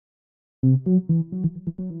And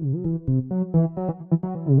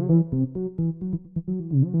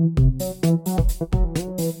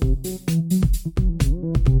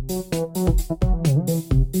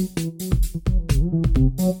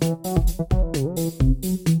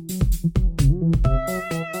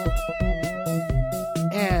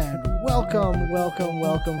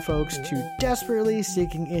welcome, folks, to Desperately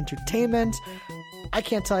Seeking Entertainment. I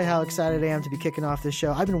can't tell you how excited I am to be kicking off this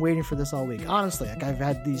show. I've been waiting for this all week. Honestly, I've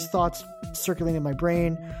had these thoughts circulating in my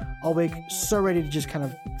brain all week, so ready to just kind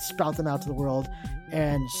of spout them out to the world,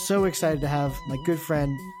 and so excited to have my good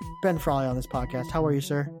friend Ben Frawley on this podcast. How are you,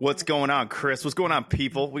 sir? What's going on, Chris? What's going on,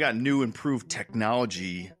 people? We got new, improved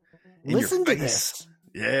technology in Listen your to face. this.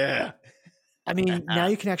 Yeah. I mean, now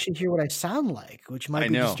you can actually hear what I sound like, which might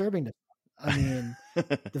be disturbing to. I mean,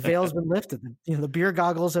 the veil's been lifted. The beer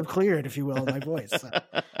goggles have cleared, if you will, in my voice. So,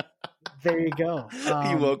 there you go.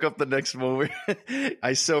 You woke up the next moment.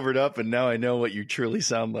 I sobered up, and now I know what you truly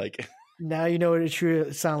sound like. Now you know what it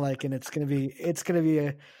truly sound like, and it's gonna be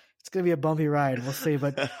a bumpy ride. We'll see,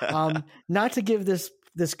 but not to give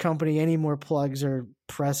this company any more plugs or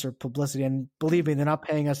press or publicity, and believe me, they're not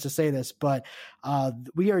paying us to say this, but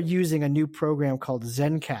we are using a new program called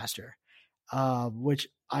Zencastr, which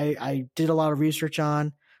I did a lot of research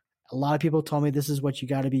on. A lot of people told me this is what you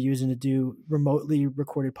got to be using to do remotely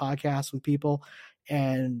recorded podcasts with people.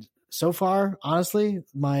 And so far, honestly,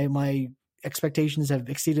 my expectations have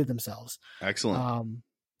exceeded themselves. Excellent.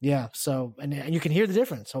 Yeah. So, and you can hear the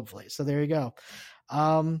difference, hopefully. So there you go.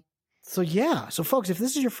 So folks, if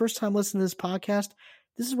this is your first time listening to this podcast,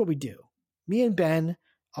 this is what we do. Me and Ben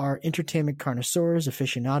are entertainment connoisseurs,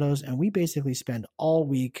 aficionados, and we basically spend all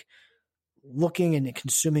week looking and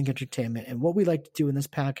consuming entertainment. And what we like to do in this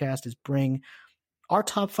podcast is bring our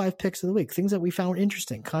top 5 picks of the week, things that we found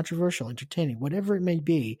interesting, controversial, entertaining, whatever it may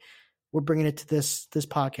be. We're bringing it to this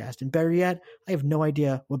podcast. And better yet, I have no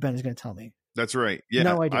idea what Ben is going to tell me. That's right. Yeah,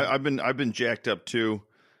 no idea. I've been jacked up too,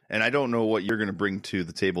 and I don't know what you're going to bring to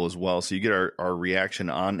the table as well. So you get our reaction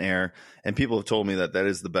on air, and people have told me that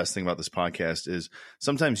is the best thing about this podcast is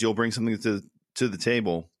sometimes you'll bring something to the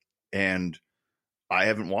table, and I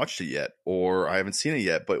haven't watched it yet, or I haven't seen it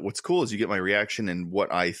yet. But what's cool is you get my reaction and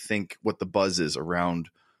what I think, what the buzz is around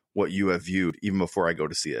what you have viewed, even before I go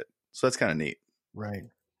to see it. So that's kind of neat. Right.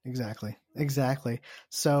 Exactly.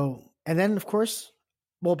 So, and then of course,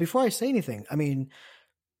 well, before I say anything, I mean,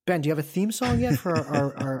 Ben, do you have a theme song yet for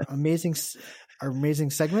our amazing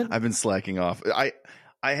segment? I've been slacking off.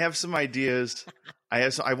 I have some ideas.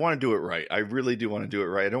 I want to do it right. I really do want to do it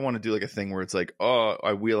right. I don't want to do like a thing where it's like, oh,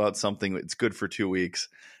 I wheel out something. It's good for 2 weeks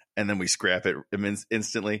and then we scrap it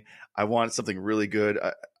instantly. I want something really good.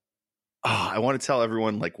 I want to tell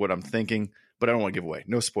everyone like what I'm thinking, but I don't want to give away.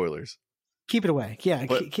 No spoilers. Keep it away. Yeah.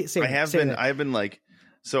 I've been like,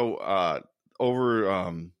 so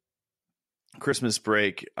over Christmas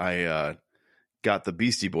break, I got the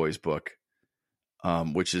Beastie Boys book.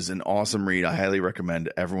 Which is an awesome read. I highly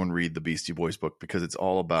recommend everyone read the Beastie Boys book because it's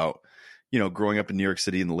all about, growing up in New York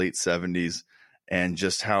City in the late 70s and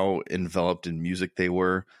just how enveloped in music they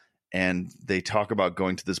were. And they talk about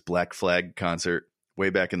going to this Black Flag concert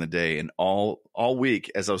way back in the day. And all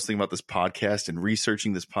week, as I was thinking about this podcast and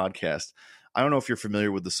researching this podcast, I don't know if you're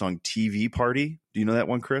familiar with the song TV Party. Do you know that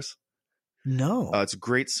one, Chris? No. It's a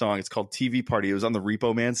great song. It's called TV Party. It was on the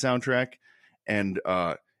Repo Man soundtrack. And,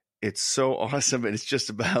 it's so awesome, and it's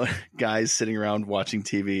just about guys sitting around watching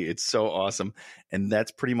TV. It's so awesome, and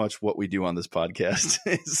that's pretty much what we do on this podcast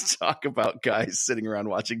is talk about guys sitting around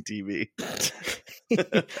watching TV.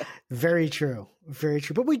 Very true.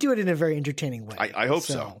 But we do it in a very entertaining way. I hope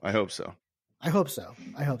so. I hope so.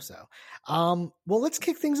 Well, let's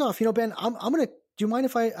kick things off. Ben, I'm going to – do you mind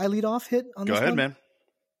if I lead off hit on this one? Go ahead, man.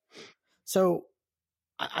 So –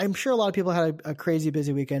 I'm sure a lot of people had a crazy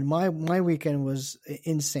busy weekend. My weekend was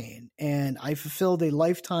insane, and I fulfilled a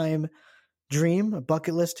lifetime dream, a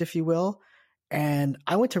bucket list, if you will. And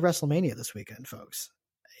I went to WrestleMania this weekend, folks.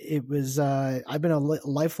 It was I've been a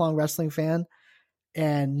lifelong wrestling fan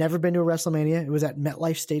and never been to a WrestleMania. It was at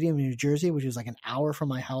MetLife Stadium in New Jersey, which was like an hour from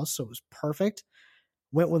my house, so it was perfect.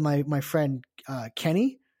 Went with my friend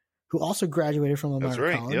Kenny, who also graduated from Lamar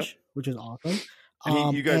College, which is awesome.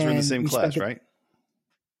 And you guys were in the same class, right?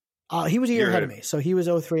 He was a year ahead of me. So he was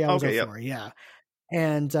 03, I was 04. Yep. Yeah.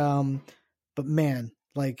 And, but man,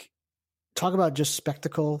 like talk about just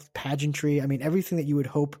spectacle, pageantry. I mean, everything that you would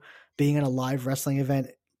hope being at a live wrestling event,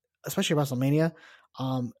 especially WrestleMania,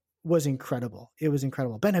 was incredible. It was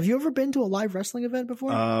incredible. Ben, have you ever been to a live wrestling event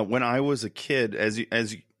before? When I was a kid, as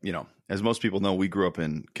most people know, we grew up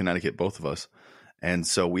in Connecticut, both of us. And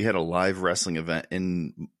so we had a live wrestling event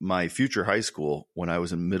in my future high school when I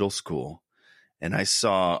was in middle school. And I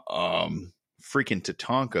saw freaking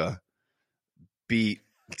Tatanka beat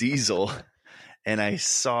Diesel. And I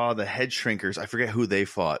saw the Head Shrinkers. I forget who they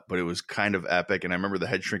fought, but it was kind of epic. And I remember the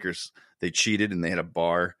Head Shrinkers, they cheated and they had a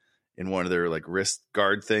bar in one of their like wrist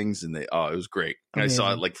guard things. And it was great. And I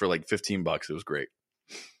saw it like for like $15. It was great.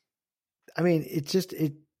 I mean,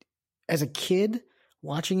 as a kid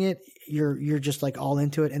watching it, you're just like all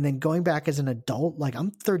into it. And then going back as an adult, like I'm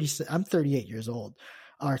 38 years old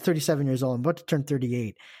or 37 years old. I'm about to turn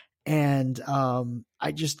 38. And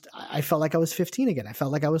I felt like I was 15 again. I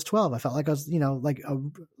felt like I was 12. I felt like I was,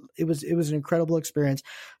 it was an incredible experience.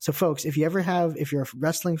 So folks, if you're a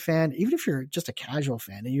wrestling fan, even if you're just a casual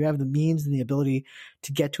fan and you have the means and the ability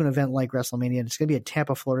to get to an event like WrestleMania, and it's going to be in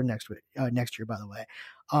Tampa, Florida next year, by the way.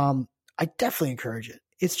 I definitely encourage it.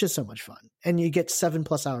 It's just so much fun. And you get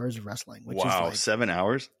 7+ hours of wrestling, which is like 7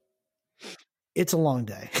 hours. It's a long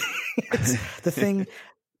day. It's the thing.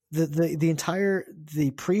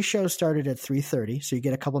 The pre-show started at 3:30, so you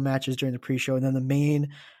get a couple matches during the pre-show, and then the main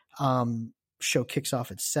show kicks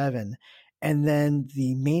off at 7, and then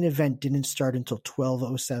the main event didn't start until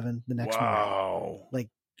 12:07 the next morning. Like,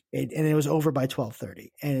 and it was over by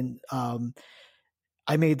 12:30, and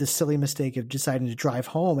I made the silly mistake of deciding to drive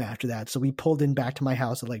home after that, so we pulled in back to my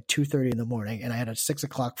house at like 2:30 in the morning, and I had a 6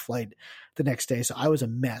 o'clock flight the next day, so I was a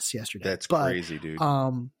mess yesterday. That's crazy, dude.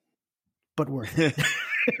 But worth it.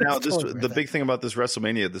 Now, the big thing about this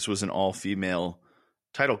WrestleMania, this was an all-female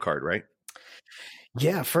title card, right?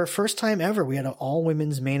 Yeah, for first time ever, we had an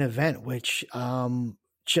all-women's main event, which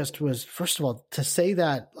just was, first of all, to say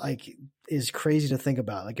that like is crazy to think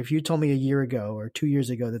about. Like if you told me a year ago or 2 years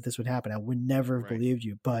ago that this would happen, I would never have believed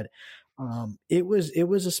you. But it was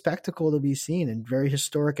a spectacle to be seen and very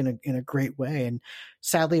historic in a great way. And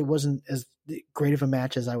sadly, it wasn't as great of a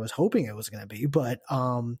match as I was hoping it was going to be. But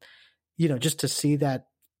just to see that.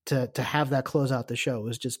 To have that close out the show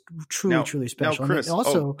was just truly special. Now, Chris,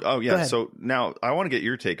 also, yeah. So now I want to get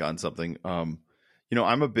your take on something. I'm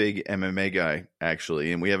a big MMA guy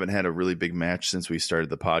actually, and we haven't had a really big match since we started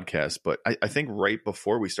the podcast. But I think right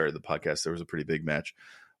before we started the podcast, there was a pretty big match.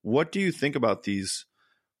 What do you think about these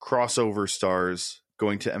crossover stars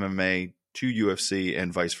going to MMA to UFC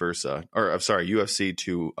and vice versa? Or I'm sorry, UFC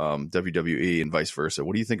to WWE and vice versa.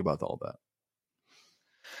 What do you think about all that?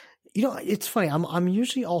 It's funny. I'm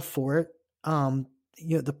usually all for it.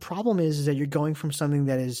 The problem is that you're going from something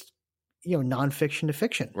that is, nonfiction to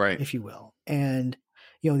fiction, right, if you will. And,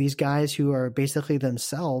 these guys who are basically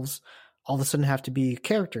themselves all of a sudden have to be a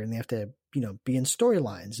character and they have to, be in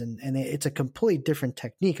storylines and it's a completely different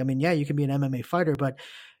technique. I mean, yeah, you can be an MMA fighter, but,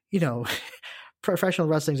 professional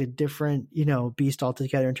wrestling is a different, beast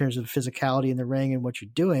altogether in terms of physicality in the ring and what you're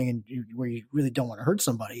doing and where you really don't want to hurt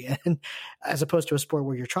somebody, and as opposed to a sport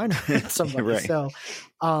where you're trying to hurt somebody. Right. So,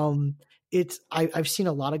 I've seen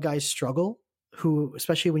a lot of guys struggle who,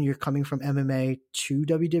 especially when you're coming from MMA to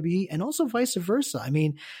WWE and also vice versa. I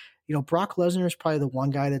mean, Brock Lesnar is probably the one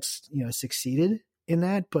guy that's, succeeded in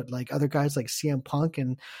that, but like other guys like CM Punk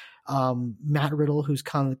and, Matt Riddle, who's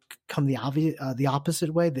come the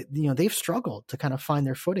opposite way, that they've struggled to kind of find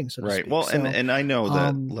their footing, so to right. speak. Well, so, and I know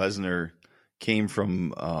that Lesnar came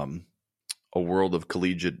from a world of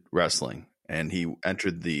collegiate wrestling, and he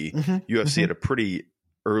entered the UFC at a pretty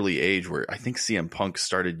early age. Where I think CM Punk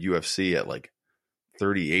started UFC at like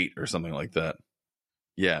 38 or something like that.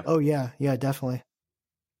 Yeah. Oh yeah, definitely.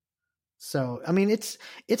 So, I mean, it's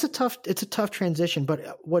a tough transition,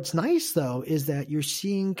 but what's nice though is that you're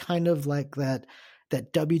seeing kind of like that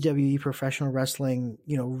WWE professional wrestling,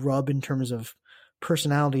 rub in terms of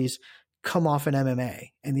personalities come off in MMA,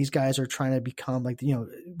 and these guys are trying to become like,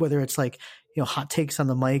 whether it's like, hot takes on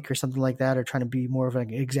the mic or something like that, or trying to be more of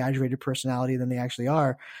an exaggerated personality than they actually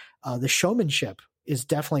are. The showmanship is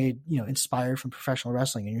definitely, inspired from professional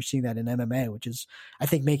wrestling, and you're seeing that in MMA, which is, I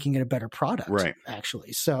think, making it a better product, right,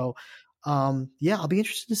 actually. So, I'll be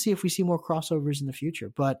interested to see if we see more crossovers in the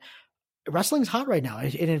future, but wrestling's hot right now.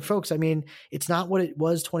 And folks, I mean, it's not what it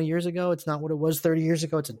was 20 years ago. It's not what it was 30 years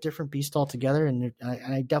ago. It's a different beast altogether. And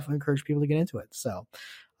I definitely encourage people to get into it. So,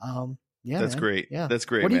 that's great. Yeah. That's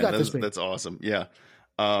great. What do you man. got this week? That's awesome. Yeah.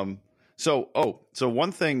 So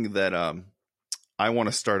one thing that, I want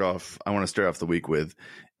to start off the week with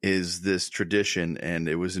is this tradition. And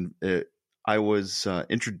I was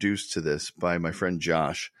introduced to this by my friend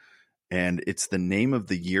Josh, and it's the name of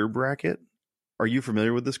the year bracket. Are you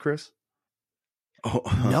familiar with this, Chris? Oh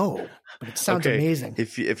no, but it sounds amazing.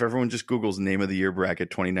 If everyone just Googles name of the year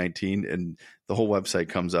bracket 2019, and the whole website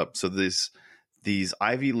comes up. So these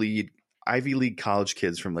Ivy League Ivy League college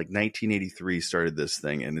kids from like 1983 started this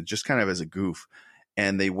thing, and it just kind of as a goof.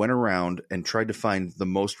 And they went around and tried to find the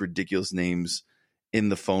most ridiculous names in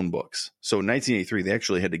the phone books. So in 1983, they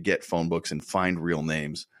actually had to get phone books and find real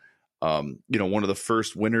names. One of the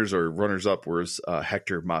first winners or runners up was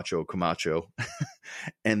Hector Macho Camacho.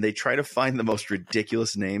 And they try to find the most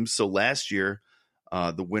ridiculous names. So last year,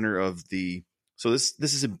 the winner of this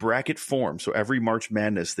is in bracket form. So every March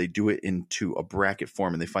Madness, they do it into a bracket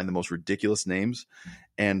form and they find the most ridiculous names.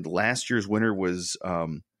 And last year's winner was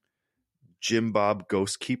Jim Bob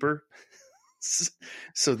Ghostkeeper.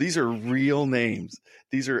 So these are real names.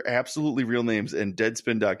 These are absolutely real names. And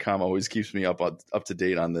Deadspin.com always keeps me up to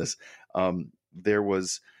date on this.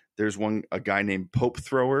 There's a guy named Pope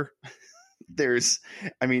Thrower.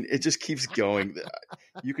 It just keeps going.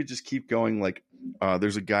 You could just keep going. Like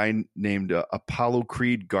there's a guy named Apollo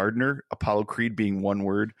Creed Gardner, Apollo Creed being one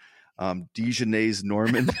word, Dijonais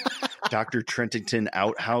Norman, Dr. Trentington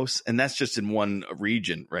Outhouse. And that's just in one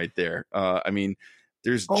region right there.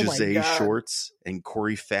 There's Jose Shorts and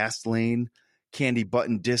Corey Fastlane, Candy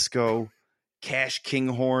Button Disco, Cash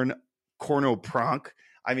Kinghorn, Corno Pronk.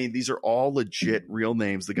 These are all legit real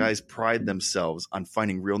names. The guys pride themselves on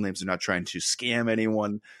finding real names. They're not trying to scam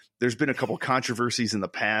anyone. There's been a couple controversies in the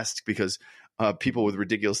past because people with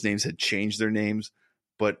ridiculous names had changed their names,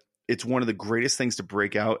 but it's one of the greatest things to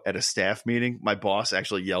break out at a staff meeting. My boss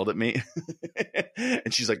actually yelled at me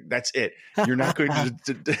and she's like, that's it. You're not going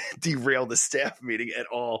to derail the staff meeting at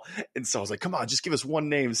all. And so I was like, come on, just give us one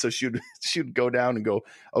name. So she'd go down and go,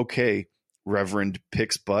 okay, Reverend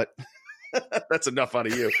Pix Butt. That's enough out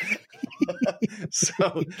of you.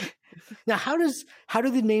 So now how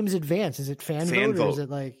do the names advance? Is it fan vote or is it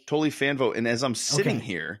like totally fan vote? And as I'm sitting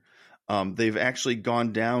here, they've actually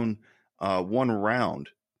gone down one round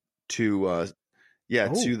to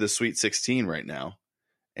the Sweet 16 right now.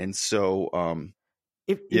 And so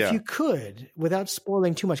if you could, without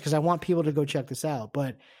spoiling too much, because I want people to go check this out,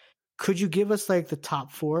 but could you give us like the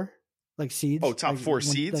top 4 like seeds? Oh, top 4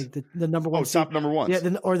 seeds? Like the number one. Oh, seed? Top number ones.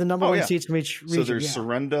 Yeah, or the number one seeds from each region. So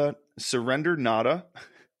there's Surrender Nada.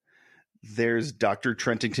 There's Dr.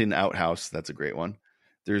 Trentington Outhouse. That's a great one.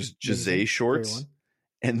 There's Jose Shorts.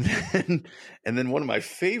 And then one of my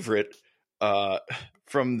favorite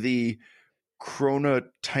from the Corona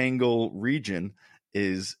Tangle region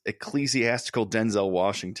is Ecclesiastical Denzel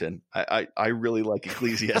Washington. I really like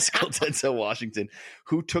Ecclesiastical Denzel Washington,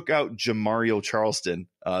 who took out Jamario Charleston,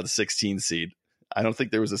 the 16 seed. I don't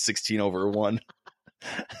think there was a 16/1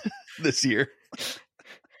 this year.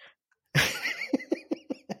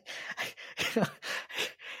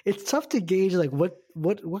 It's tough to gauge like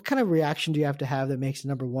what kind of reaction do you have to have that makes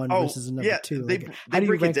number one versus a number two? They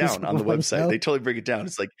break it down on the website. They totally break it down.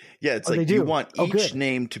 It's like, you want each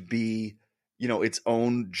name to be, its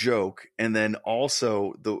own joke, and then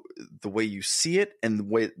also the way you see it and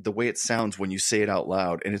the way it sounds when you say it out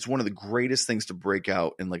loud. And it's one of the greatest things to break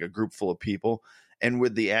out in like a group full of people. And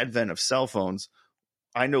with the advent of cell phones,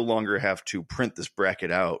 I no longer have to print this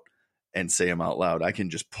bracket out and say them out loud. I can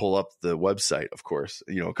just pull up the website, of course.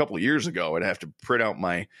 A couple of years ago, I'd have to print out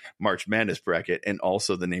my March Madness bracket and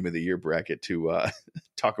also the name of the year bracket to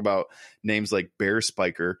talk about names like Bear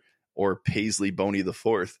Spiker or Paisley Boney the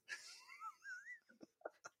Fourth.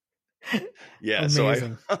 Yeah,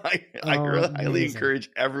 amazing. So I highly encourage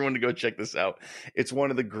everyone to go check this out. It's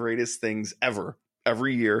one of the greatest things ever,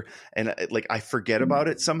 every year. And I forget about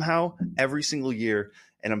it somehow every single year.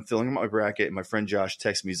 And I'm filling out my bracket, and my friend Josh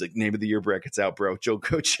texts me. He's like, name of the year bracket's out, bro. Joe,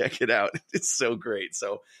 go check it out. It's so great.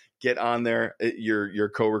 So get on there. Your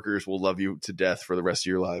coworkers will love you to death for the rest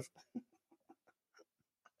of your life.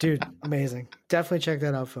 Dude, amazing. Definitely check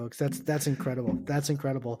that out, folks. That's incredible. That's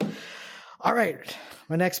incredible. All right.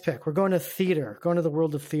 My next pick. We're going to theater, going to the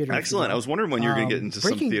world of theater. Excellent. I was wondering when you were going to get into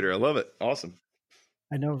some theater. I love it. Awesome.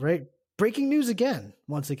 I know, right? Breaking news again,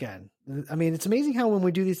 once again. It's amazing how when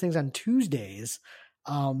we do these things on Tuesdays,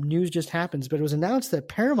 news just happens, but it was announced that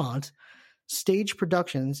Paramount Stage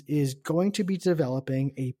Productions is going to be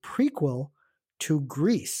developing a prequel to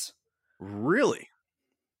Grease. Really?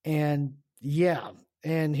 And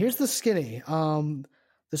here's the skinny.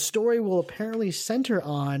 The story will apparently center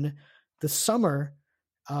on the summer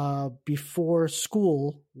before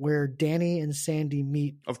school where Danny and Sandy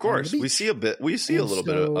meet. Of course, we see a little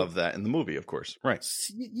bit of that in the movie, of course. Right.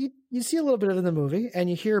 You see a little bit of it in the movie, and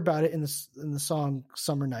you hear about it in the song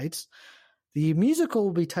Summer Nights. The musical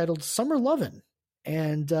will be titled Summer Lovin',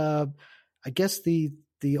 and I guess the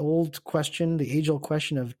age-old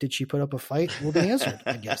question of did she put up a fight will be answered,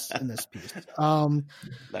 I guess, in this piece.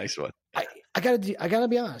 Nice one. I gotta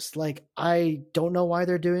be honest. Like, I don't know why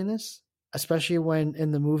they're doing this. especially when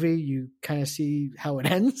in the movie you kind of see how it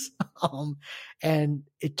ends. And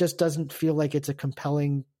it just doesn't feel like it's a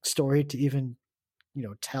compelling story to even,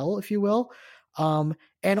 tell, if you will.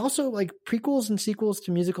 And also like prequels and sequels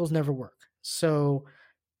to musicals never work. So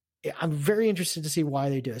I'm very interested to see why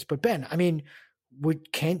they do this. But Ben, I mean,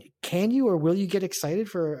 can you or will you get excited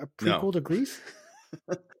for a prequel to Grease?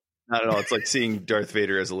 Not at all. It's like seeing Darth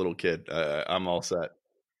Vader as a little kid. I'm all set.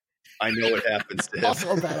 I know what happens to him.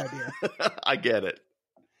 Also a bad idea. I get it.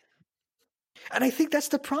 And I think that's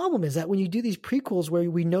the problem, is that when you do these prequels where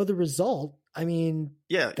we know the result, I mean,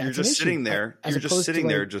 yeah, you're just sitting there. You're just sitting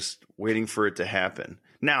there, just waiting for it to happen.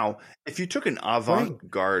 Now, if you took an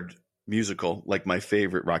avant-garde musical, like my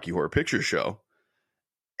favorite Rocky Horror Picture Show,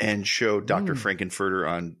 and showed Dr. Frankenfurter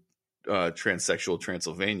on Transsexual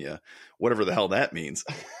Transylvania, whatever the hell that means,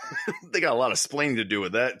 they got a lot of splaining to do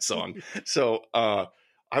with that song. So I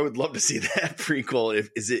would love to see that prequel.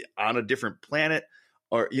 Is it on a different planet?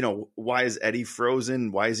 Or, why is Eddie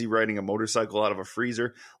frozen? Why is he riding a motorcycle out of a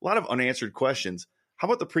freezer? A lot of unanswered questions. How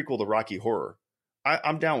about the prequel to Rocky Horror?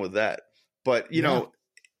 I'm down with that. But,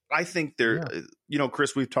 I think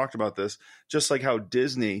Chris, we've talked about this, just like how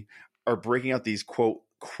Disney are breaking out these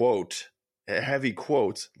quote, heavy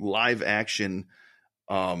quotes, live action,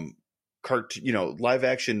 live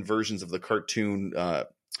action versions of the cartoon,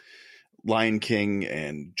 Lion King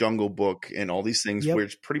and Jungle Book and all these things, where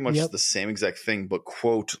it's pretty much the same exact thing, but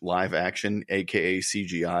quote live action, aka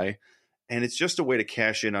CGI. And it's just a way to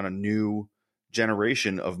cash in on a new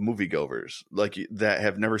generation of moviegoers like that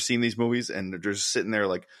have never seen these movies, and they're just sitting there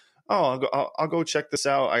like, oh, I'll go check this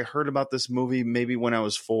out. I heard about this movie maybe when I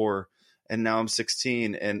was 4, and now I'm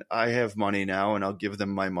 16, and I have money now, and I'll give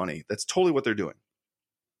them my money. That's totally what they're doing.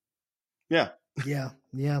 Yeah. Yeah.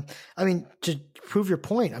 I mean, to prove your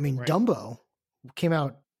point, I mean, right. Dumbo came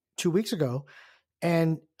out 2 weeks ago,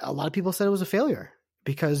 and a lot of people said it was a failure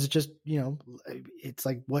because it just, it's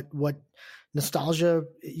like what nostalgia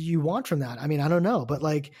you want from that. I mean, I don't know, but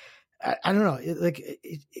like, I don't know.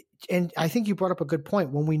 And I think you brought up a good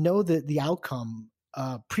point. When we know the outcome,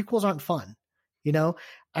 prequels aren't fun,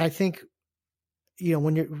 I think,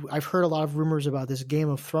 I've heard a lot of rumors about this Game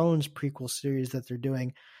of Thrones prequel series that they're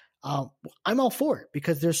doing. I'm all for it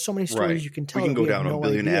because there's so many stories you can tell. We can go down a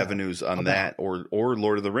billion avenues on that, or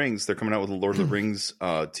Lord of the Rings. They're coming out with a Lord of the Rings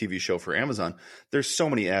TV show for Amazon. There's so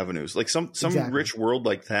many avenues, like some rich world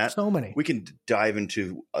like that. So many. We can dive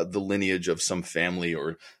into the lineage of some family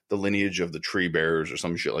or the lineage of the Tree Bearers or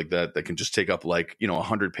some shit like that. That can just take up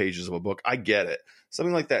 100 pages of a book. I get it.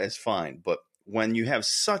 Something like that is fine, but when you have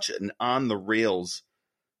such an on the rails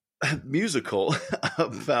musical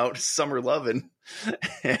about summer loving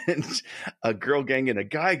and a girl gang and a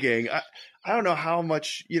guy gang, I don't know how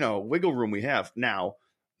much wiggle room we have now.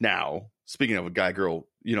 Speaking of a guy girl,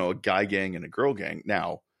 a guy gang and a girl gang,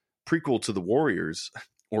 now prequel to the Warriors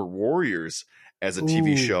or Warriors as a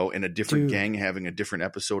TV show, and a different gang having a different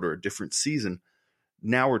episode or a different season.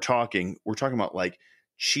 Now we're talking about like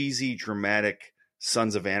cheesy dramatic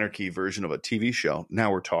Sons of Anarchy version of a TV show.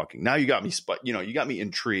 Now we're talking. Now you got me, you got me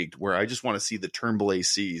intrigued, where I just want to see the Turnbull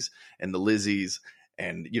ACs and the Lizzies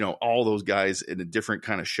and all those guys in a different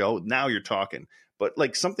kind of show. Now you're talking. But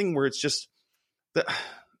like something where it's just that,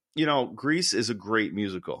 Grease is a great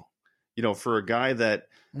musical. For a guy that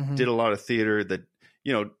did a lot of theater, that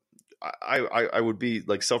I would be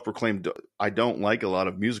like self-proclaimed. I don't like a lot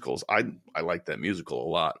of musicals. I like that musical a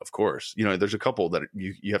lot, of course. There's a couple that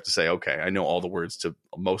you have to say, okay, I know all the words to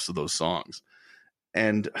most of those songs.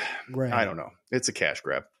 And I don't know. It's a cash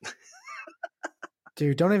grab.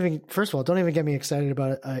 Dude, first of all, don't even get me excited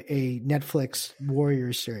about a Netflix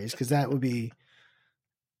Warriors series, because that would be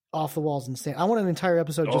off the walls insane. I want an entire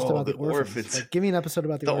episode just about the orphans. Like, give me an episode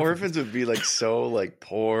about the orphans. The orphans would be like so like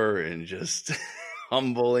poor and just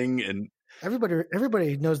humbling, and everybody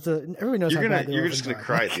knows everybody knows you're just gonna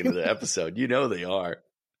cry at the end of the episode. They are.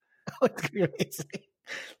 It's gonna be amazing.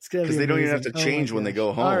 Because they don't even have to change when they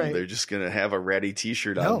go home. Right. They're just gonna have a ratty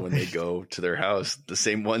T-shirt on when they go to their house. The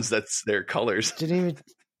same ones that's their colors. Didn't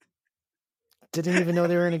even know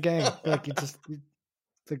they were in a gang. Like it's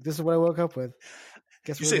like, this is what I woke up with.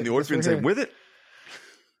 Guess you saying the orphans ain't with it?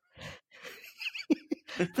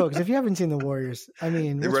 Folks, if you haven't seen the Warriors, I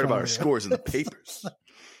mean, they write about our scores in the papers.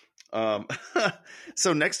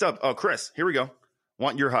 So next up, Chris, here we go.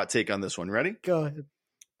 Want your hot take on this one? Ready? Go ahead.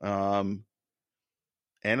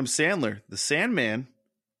 Adam Sandler, the Sandman,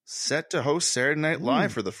 set to host Saturday Night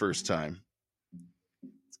Live for the first time.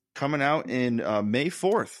 It's coming out in May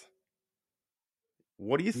 4th.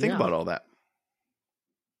 What do you think about all that?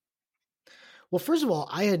 Well, first of all,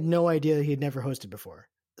 I had no idea he had never hosted before.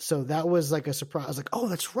 So that was like a surprise. I was like, oh,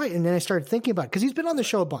 that's right. And then I started thinking about it because he's been on the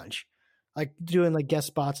show a bunch, like doing like guest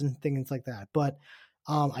spots and things like that. But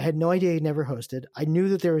I had no idea he never hosted. I knew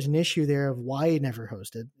that there was an issue there of why he never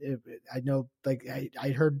hosted. I know, like I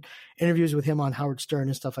heard interviews with him on Howard Stern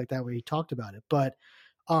and stuff like that where he talked about it. But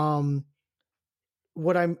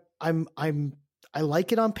what I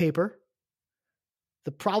like it on paper.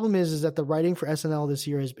 The problem is that the writing for SNL this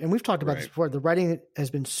year is, and we've talked about this before, the writing has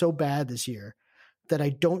been so bad this year that I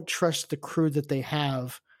don't trust the crew that they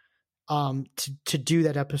have to do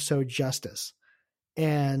that episode justice.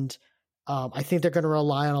 And I think they're going to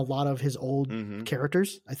rely on a lot of his old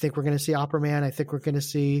characters. I think we're going to see Opera Man. I think we're going to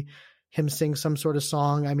see him sing some sort of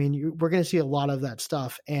song. I mean, we're going to see a lot of that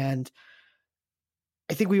stuff. And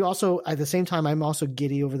I think we also, at the same time, I'm also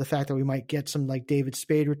giddy over the fact that we might get some like David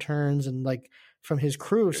Spade returns and like from his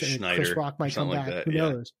crew. So Chris Rock might come back. Like Who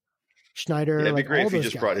knows? Schneider. Yeah, it'd be like great all if he those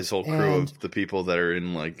just guys. brought his whole crew of the people that are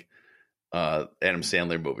in like Adam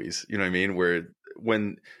Sandler movies. You know what I mean? Where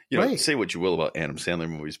when, you know, say what you will about Adam Sandler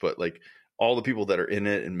movies, but like all the people that are in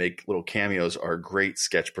it and make little cameos are great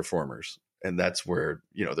sketch performers. And that's where,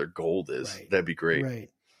 you know, their gold is. Right. That'd be great. Right.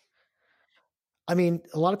 I mean,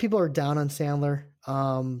 a lot of people are down on Sandler.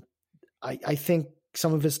 I think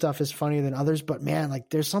some of his stuff is funnier than others, but man, like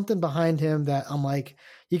there's something behind him that I'm like,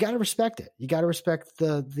 you got to respect it. You got to respect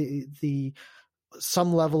the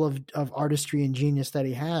some level of artistry and genius that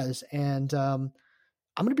he has. And I'm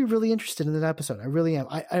going to be really interested in that episode. I really am.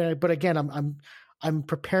 But again, I'm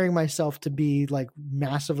preparing myself to be like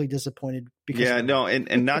massively disappointed because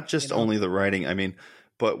and not just only the writing. I mean,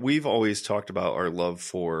 but we've always talked about our love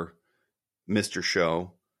for Mr.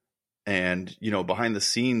 Show, and you know, behind the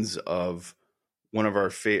scenes of one of our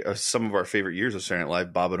some of our favorite years of Saturday Night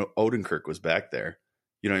Live, Bob Odenkirk was back there.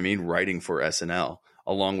 You know what I mean, writing for SNL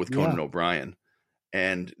along with Conan O'Brien,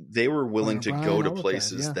 and they were willing to go to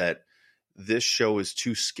places that this show is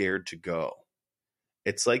too scared to go.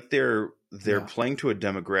 It's like they're playing to a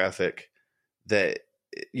demographic that,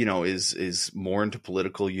 you know, is more into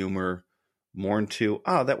political humor, more into,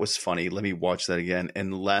 oh, that was funny, let me watch that again,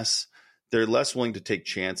 and they're less willing to take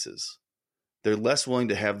chances. They're less willing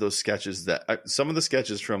to have those sketches that some of the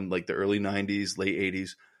sketches from like the early 90s, late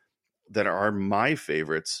 80s that are my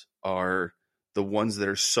favorites are the ones that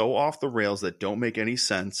are so off the rails that don't make any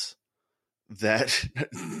sense that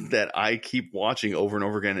I keep watching over and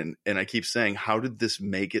over again. And I keep saying, how did this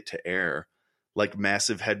make it to air? Like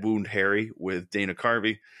Massive Head Wound Harry with Dana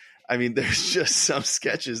Carvey. I mean, there's just some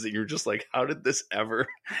sketches that you're just like, how did this ever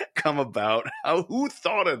come about? Who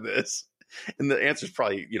thought of this? And the answer is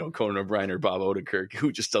probably, you know, Conan O'Brien or Bob Odenkirk,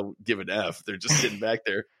 who just don't give an F. They're just sitting back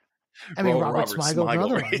there. I mean, Robert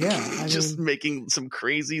Smigel, right? Yeah, just making some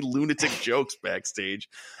crazy lunatic jokes backstage.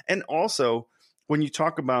 And also, when you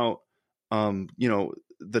talk about, you know,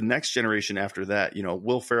 the next generation after that, you know,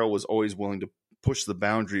 Will Ferrell was always willing to push the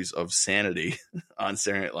boundaries of sanity on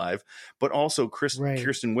Saturday Night Live, but also Kirsten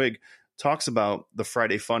Wiig talks about the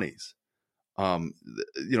Friday Funnies.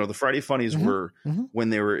 You know, the Friday Funnies were when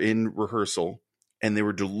they were in rehearsal and they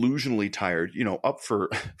were delusionally tired, you know, up for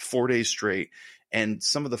 4 days straight. And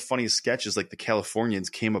some of the funniest sketches, like the Californians,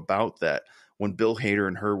 came about that when Bill Hader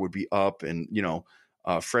and her would be up, and, you know,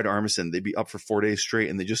 Fred Armisen, they'd be up for 4 days straight,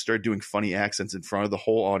 and they just started doing funny accents in front of the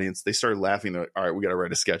whole audience. They started laughing. They're like, all right, we got to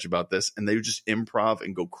write a sketch about this. And they would just improv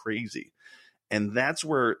and go crazy. And that's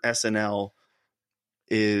where SNL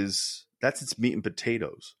that's its meat and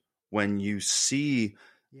potatoes. When you see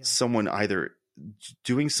someone either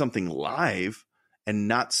doing something live and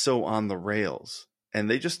not so on the rails, and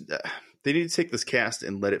they need to take this cast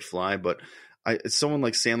and let it fly. But someone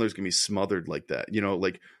like Sandler's gonna be smothered like that, you know,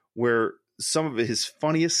 like where some of his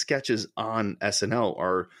funniest sketches on SNL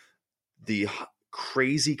are the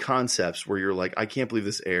crazy concepts where you're like, I can't believe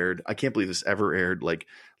this aired. I can't believe this ever aired. Like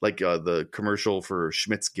the commercial for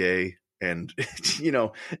Schmidt's Gay. And, you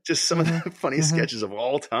know, just some of the funniest sketches of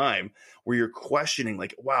all time where you're questioning,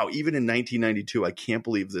 like, wow, even in 1992, I can't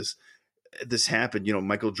believe this happened. You know,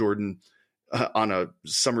 Michael Jordan on a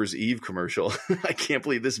Summer's Eve commercial. I can't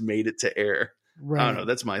believe this made it to air. Right. I don't know.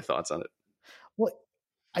 That's my thoughts on it. Well,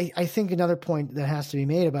 I think another point that has to be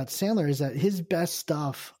made about Sandler is that his best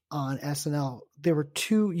stuff on SNL, there were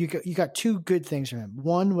you got two good things from him.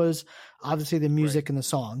 One was obviously the music and the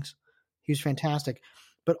songs. He was fantastic.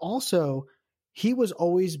 But also, he was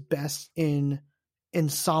always best in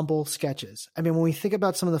ensemble sketches. I mean, when we think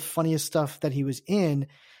about some of the funniest stuff that he was in,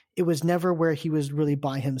 it was never where he was really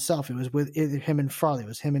by himself. It was with him and Farley. It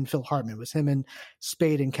was him and Phil Hartman. It was him and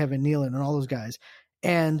Spade and Kevin Nealon and all those guys.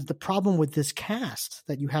 And the problem with this cast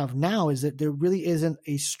that you have now is that there really isn't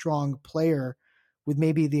a strong player, with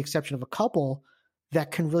maybe the exception of a couple,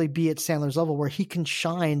 that can really be at Sandler's level where he can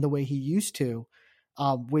shine the way he used to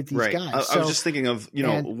with these guys. I was just thinking of,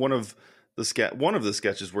 one of the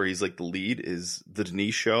sketches where he's like the lead is the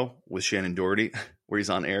Denise Show with Shannon Doherty, where he's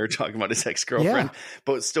on air talking about his ex-girlfriend. Yeah.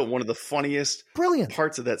 But still, one of the funniest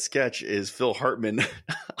parts of that sketch is Phil Hartman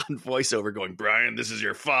on voiceover going, "Brian, this is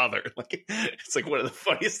your father." Like, it's like one of the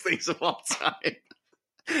funniest things of all time.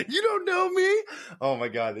 You don't know me? Oh my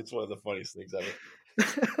God, it's one of the funniest things ever.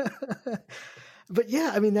 But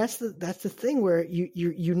yeah, I mean, that's the thing where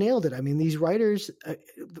you nailed it. I mean, these writers,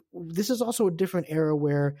 this is also a different era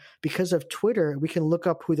where, because of Twitter, we can look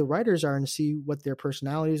up who the writers are and see what their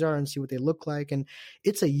personalities are and see what they look like. And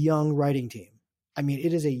it's a young writing team. I mean,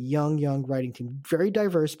 it is a young writing team, very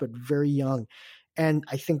diverse, but very young. And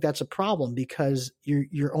I think that's a problem because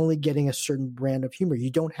you're only getting a certain brand of humor.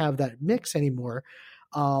 You don't have that mix anymore.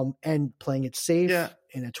 And playing it safe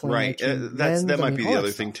in a 2019 lens. That might be the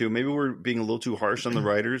other thing too. Maybe we're being a little too harsh on the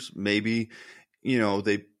writers. Maybe,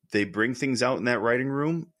 they bring things out in that writing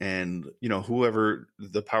room, and, whoever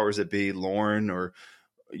the powers that be, Lauren or,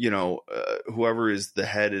 whoever is the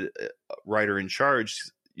head writer in charge,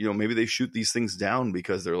 maybe they shoot these things down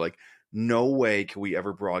because they're like, no way can we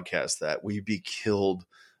ever broadcast that. We'd be killed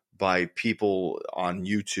by people on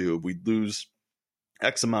YouTube. We'd lose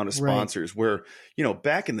X amount of sponsors, where,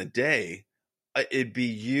 back in the day, it'd be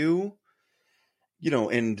you,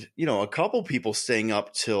 and, a couple people staying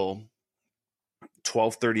up till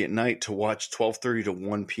 12:30 at night to watch 12:30 to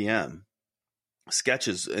 1 p.m.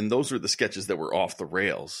 sketches. And those were the sketches that were off the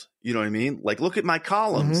rails. You know what I mean? Like, look at my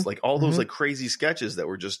columns, like all those like crazy sketches that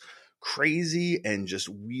were just crazy and just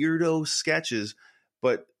weirdo sketches,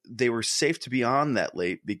 but they were safe to be on that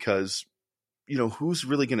late because, who's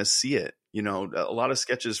really going to see it? A lot of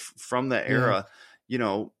sketches from that era,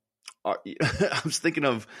 I was thinking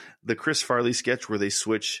of the Chris Farley sketch where they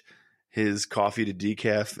switch his coffee to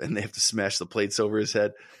decaf and they have to smash the plates over his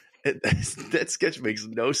head. That sketch makes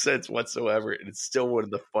no sense whatsoever. And it's still one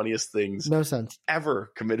of the funniest things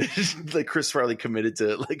ever committed, like Chris Farley committed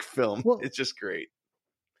to like film. Well, it's just great.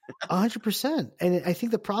 100%. And I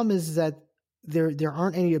think the problem is that there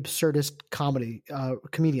aren't any absurdist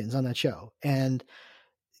comedians on that show. And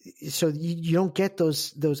so you don't get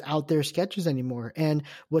those out there sketches anymore. And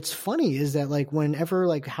what's funny is that like whenever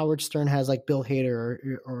like Howard Stern has like Bill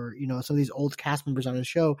Hader or some of these old cast members on his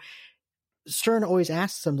show, Stern always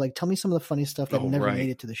asks them like, tell me some of the funny stuff that never made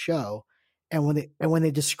it to the show. And when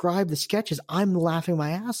they describe the sketches, I'm laughing my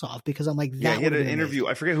ass off because I'm like, that he had an interview.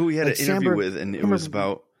 I forget who he had an interview with, and it was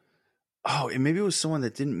about maybe it was someone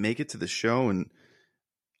that didn't make it to the show. And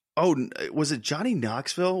was it Johnny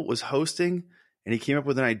Knoxville was hosting? And he came up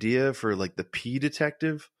with an idea for like the pee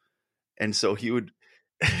detective. And so he would,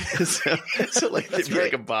 so like there'd be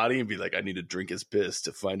like a body and be like, I need to drink his piss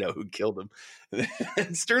to find out who killed him.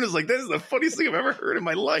 And Stern is like, that is the funniest thing I've ever heard in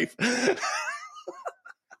my life.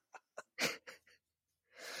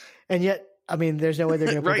 And yet, I mean, there's no way they're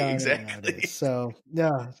going to put that exactly. Nowadays. So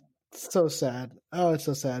yeah, it's so sad. Oh, it's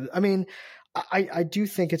so sad. I mean, I do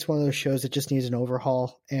think it's one of those shows that just needs an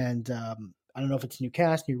overhaul. And, I don't know if it's new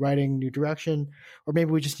cast, new writing, new direction, or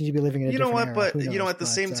maybe we just need to be living in a different era. But at the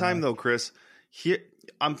same time though, Chris, here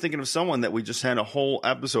I'm thinking of someone that we just had a whole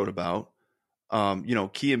episode about,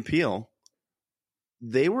 Key and Peele.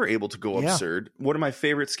 They were able to go absurd. One of my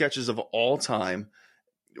favorite sketches of all time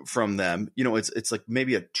from them, it's like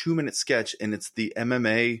maybe a 2-minute sketch, and it's the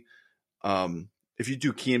MMA. If you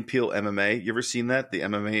do Key and Peele MMA, you ever seen that? The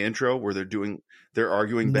MMA intro where they're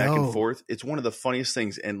arguing back and forth. It's one of the funniest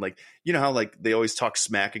things. And like, how like they always talk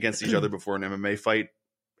smack against each other before an MMA fight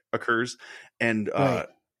occurs. And I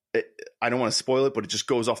don't want to spoil it, but it just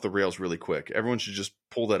goes off the rails really quick. Everyone should just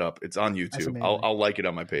pull that up. It's on YouTube. I'll like it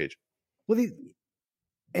on my page. Well,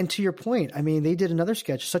 and to your point, I mean, they did another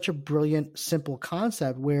sketch, such a brilliant, simple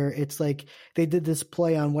concept where it's like they did this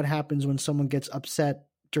play on what happens when someone gets upset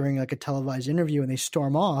during like a televised interview and they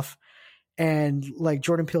storm off, and like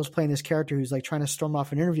Jordan Peele's playing this character who's like trying to storm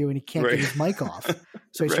off an interview and he can't get his mic off.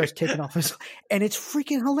 So he starts taking off his, and it's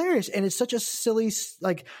freaking hilarious. And it's such a silly,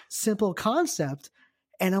 like simple concept.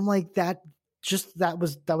 And I'm like, that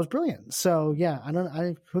was brilliant. So yeah,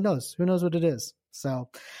 who knows what it is. So,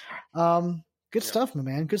 good stuff, my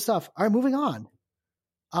man. Good stuff. All right, moving on.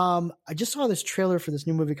 I just saw this trailer for this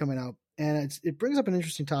new movie coming out, and it brings up an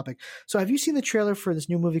interesting topic. So have you seen the trailer for this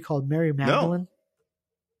new movie called Mary Magdalene? No.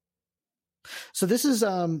 So this is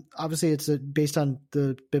obviously it's based on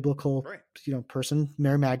the biblical person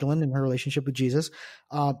Mary Magdalene and her relationship with Jesus,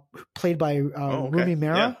 played by Rooney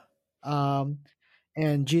Mara,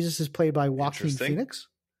 and Jesus is played by Joaquin Phoenix.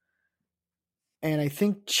 and I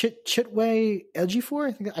think Chitway Ejiofor.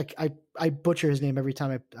 I think I butcher his name every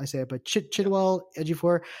time I say it, but Chitwell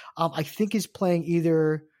Ejiofor. I think is playing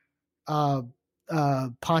either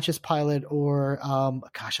Pontius Pilate or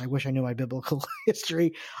gosh, I wish I knew my biblical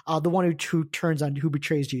history. The one who turns on, who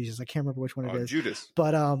betrays Jesus. I can't remember which one it is. Judas.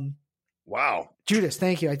 But wow, Judas.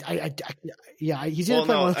 Thank you. Yeah, he's either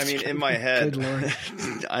playing one. I mean, in my head,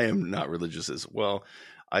 I am not religious as well.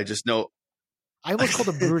 I just know. I almost called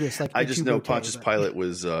him Brutus. Like I just know Pontius Pilate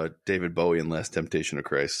was David Bowie in Last Temptation of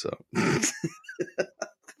Christ. So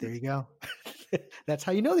there you go. That's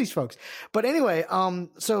how you know these folks. But anyway,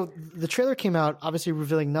 so the trailer came out, obviously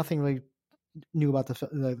revealing nothing really new about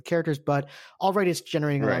the characters, but already it's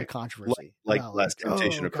generating a lot of controversy. Like Last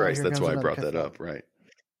Temptation of Christ. That's why I brought that up, right?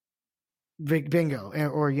 Bingo,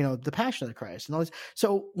 or the Passion of the Christ and all this.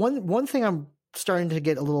 So one thing I'm starting to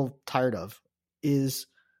get a little tired of is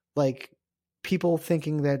like people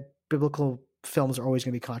thinking that biblical films are always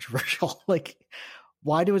going to be controversial. Like,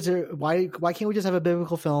 why can't we just have a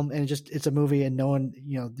biblical film and it's a movie and no one,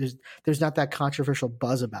 there's not that controversial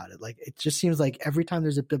buzz about it. Like, it just seems like every time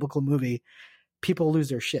there's a biblical movie, people lose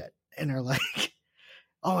their shit and are like,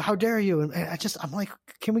 oh, how dare you? And I'm like,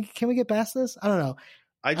 can we get past this? I don't know.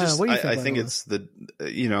 I think it's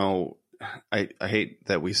I hate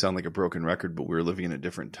that we sound like a broken record, but we're living in a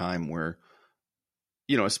different time where,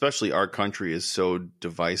 especially our country is so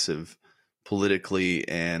divisive politically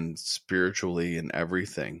and spiritually and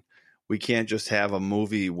everything. We can't just have a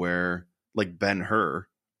movie where, like Ben-Hur,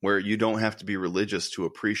 where you don't have to be religious to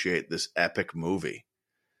appreciate this epic movie.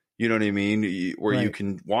 You know what I mean? Where you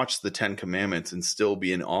can watch the 10 Commandments and still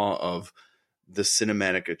be in awe of the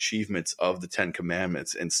cinematic achievements of the 10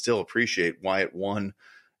 Commandments and still appreciate why it won,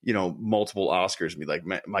 multiple Oscars and be like,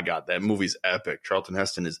 my God, that movie's epic. Charlton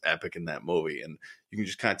Heston is epic in that movie. And you can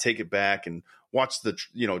just kind of take it back and watch the,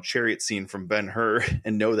 chariot scene from Ben-Hur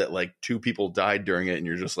and know that like 2 people died during it. And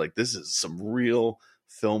you're just like, this is some real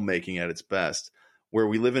filmmaking at its best, where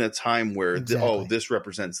we live in a time where, this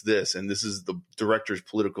represents this, and this is the director's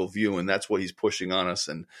political view. And that's what he's pushing on us.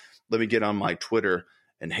 And let me get on my Twitter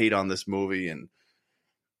and hate on this movie. And,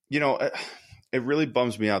 it really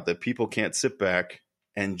bums me out that people can't sit back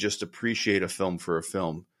and just appreciate a film for a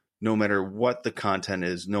film, no matter what the content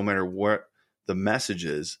is, no matter what the message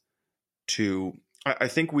is. I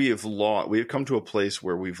think we have come to a place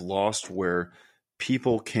where we've lost where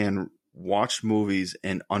people can watch movies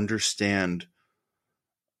and understand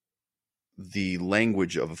the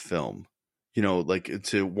language of a film. Like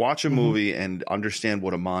to watch a movie and understand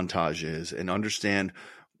what a montage is and understand,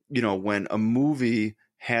 when a movie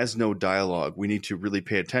has no dialogue, we need to really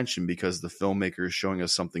pay attention because the filmmaker is showing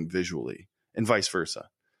us something visually and vice versa.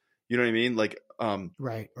 You know what I mean? Like,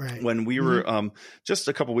 right. When we were, just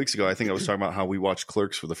a couple weeks ago, I think I was talking about how we watched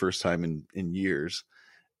Clerks for the first time in years.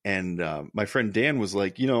 And, my friend Dan was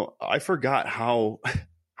like, I forgot how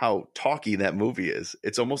talky that movie is.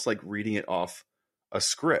 It's almost like reading it off a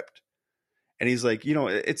script. And he's like,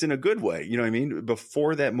 it's in a good way. You know what I mean?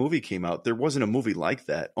 Before that movie came out, there wasn't a movie like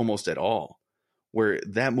that almost at all, where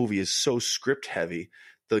that movie is so script heavy.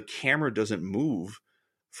 The camera doesn't move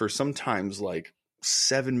for sometimes like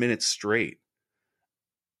 7 minutes straight.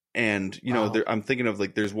 And, I'm thinking of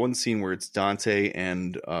like, there's one scene where it's Dante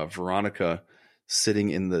and Veronica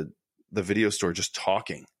sitting in the video store just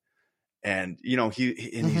talking. And,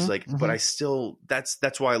 he's like, but I still,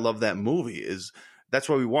 that's why I love that movie that's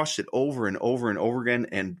why we watched it over and over and over again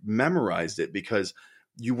and memorized it, because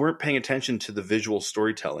you weren't paying attention to the visual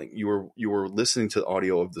storytelling. You were listening to the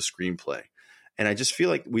audio of the screenplay. And I just feel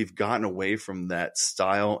like we've gotten away from that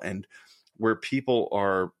style, and where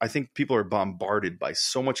I think people are bombarded by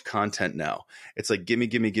so much content now. It's like,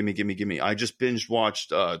 gimme. I just binge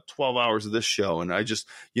watched 12 hours of this show. And I just,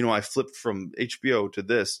 I flipped from HBO to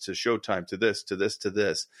this, to Showtime, to this, to this, to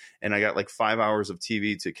this. And I got like 5 hours of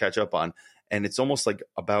TV to catch up on. And it's almost like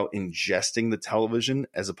about ingesting the television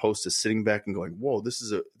as opposed to sitting back and going, whoa, this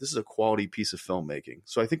is a quality piece of filmmaking.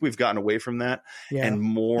 So I think we've gotten away from that and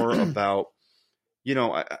more about,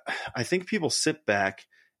 I think people sit back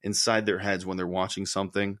inside their heads when they're watching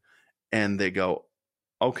something and they go,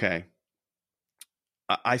 okay,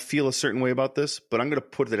 I feel a certain way about this, but I'm going to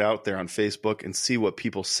put it out there on Facebook and see what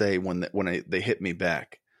people say when they hit me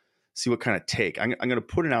back, see what kind of take. I'm going to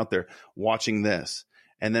put it out there watching this.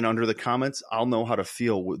 And then under the comments, I'll know how to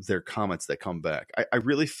feel with their comments that come back. I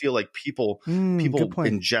really feel like people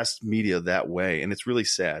ingest media that way. And it's really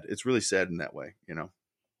sad. It's really sad in that way,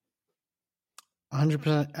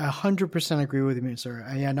 100% agree with you, sir.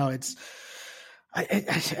 I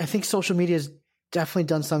think social media has definitely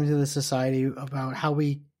done something to the society about how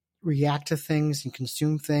we react to things and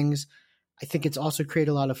consume things. I think it's also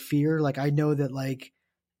created a lot of fear. Like, I know that, like,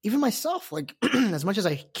 even myself, like, as much as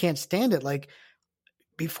I can't stand it, like,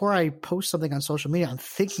 before I post something on social media, I'm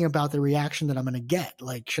thinking about the reaction that I'm going to get.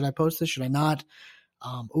 Like, should I post this? Should I not?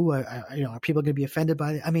 Are people going to be offended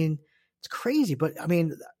by it? I mean, it's crazy. But I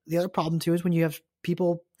mean, the other problem too is when you have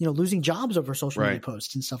people, losing jobs over social media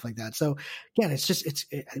posts and stuff like that. So again,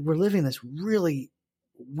 we're living this really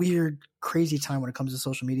weird, crazy time when it comes to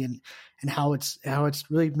social media and how it's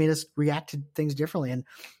really made us react to things differently. And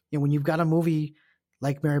when you've got a movie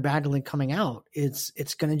like Mary Magdalene coming out, it's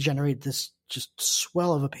going to generate this just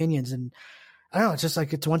swell of opinions. And I don't know, it's just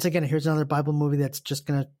like, it's once again, here's another Bible movie that's just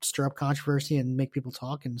going to stir up controversy and make people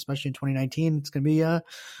talk. And especially in 2019, it's going to be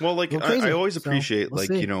well, like I always appreciate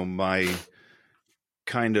my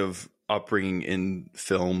kind of upbringing in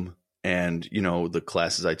film and, the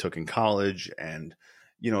classes I took in college and,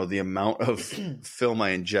 the amount of film I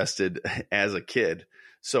ingested as a kid.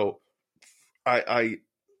 So I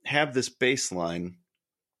have this baseline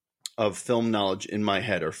of film knowledge in my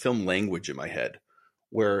head or film language in my head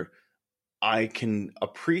where I can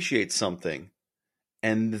appreciate something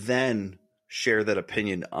and then share that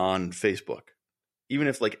opinion on Facebook, even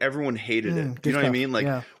if like everyone hated it. You know what I mean?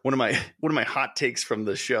 Like one of my hot takes from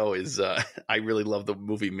the show is I really love the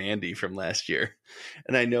movie Mandy from last year.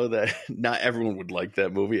 And I know that not everyone would like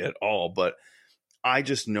that movie at all, but I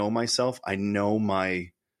just know myself. I know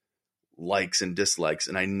my likes and dislikes,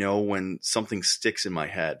 and I know when something sticks in my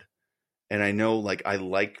head. And I know like I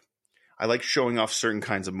like showing off certain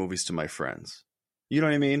kinds of movies to my friends. You know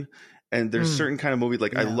what I mean? And there's certain kind of movie,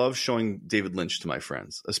 like I love showing David Lynch to my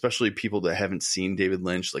friends, especially people that haven't seen David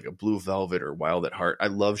Lynch, like a Blue Velvet or Wild at Heart. I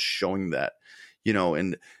love showing that,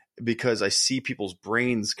 and because I see people's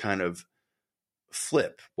brains kind of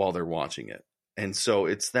flip while they're watching it. And so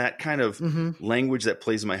it's that kind of language that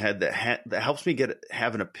plays in my head that helps me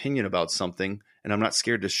have an opinion about something. And I'm not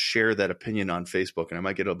scared to share that opinion on Facebook. And I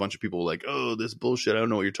might get a bunch of people like, oh, this bullshit, I don't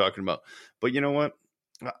know what you're talking about. But you know what?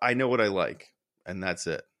 I know what I like, and that's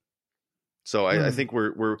it. So I think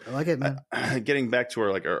we're I like it, man. Getting back to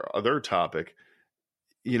our other topic,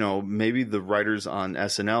 maybe the writers on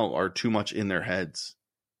SNL are too much in their heads.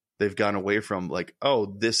 They've gone away from like, oh,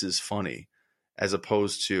 this is funny, as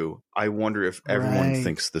opposed to, I wonder if everyone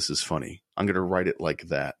thinks this is funny. I'm going to write it like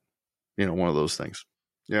that. One of those things.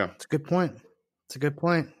 Yeah. It's a good point.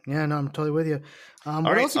 Yeah, no, I'm totally with you.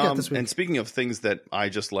 What else you got this week? And speaking of things that I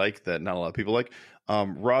just like that not a lot of people like,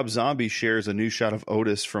 Rob Zombie shares a new shot of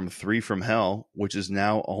Otis from 3 from Hell, which is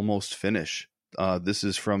now almost finished. This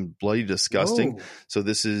is from Bloody Disgusting. Whoa. So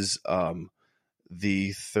this is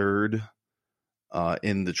the third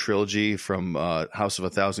in the trilogy from House of a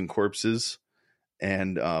Thousand Corpses.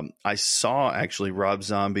 And I saw actually Rob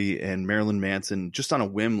Zombie and Marilyn Manson just on a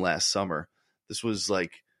whim last summer. This was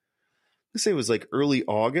like, let's say it was like early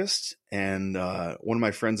August, and one of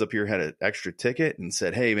my friends up here had an extra ticket and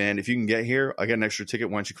said, hey man, if you can get here, I got an extra ticket.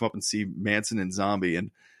 Why don't you come up and see Manson and Zombie?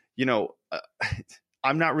 And,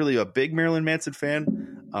 I'm not really a big Marilyn Manson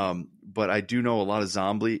fan, but I do know a lot of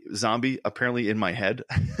Zombie apparently in my head.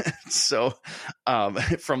 So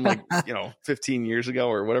from like, 15 years ago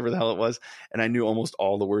or whatever the hell it was. And I knew almost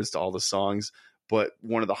all the words to all the songs. But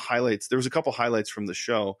one of the highlights, there was a couple highlights from the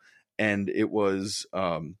show, and it was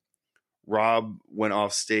Rob went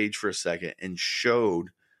off stage for a second and showed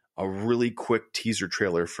a really quick teaser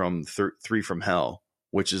trailer from 3 from Hell,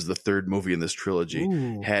 which is the third movie in this trilogy.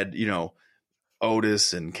 Ooh. Had,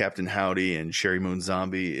 Otis and Captain Howdy and Sherry Moon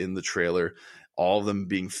Zombie in the trailer, all of them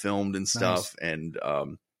being filmed and stuff. Nice. And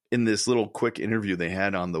in this little quick interview they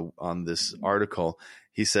had on this article,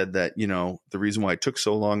 he said that, the reason why it took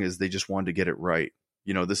so long is they just wanted to get it right.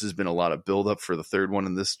 This has been a lot of buildup for the third one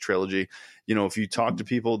in this trilogy. If you talk to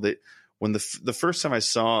people that when the first time I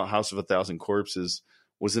saw House of a Thousand Corpses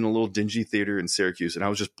was in a little dingy theater in Syracuse, and I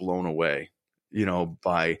was just blown away,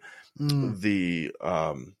 by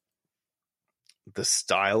the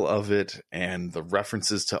style of it and the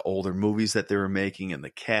references to older movies that they were making and the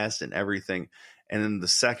cast and everything. And then the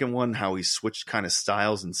second one, how he switched kind of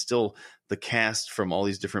styles and still the cast from all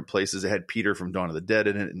these different places. It had Peter from Dawn of the Dead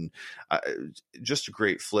in it, and just a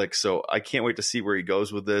great flick. So I can't wait to see where he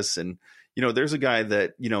goes with this. And, there's a guy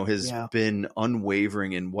that, has been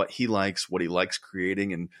unwavering in what he likes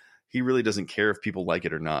creating. And he really doesn't care if people like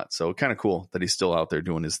it or not. So kind of cool that he's still out there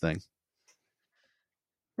doing his thing.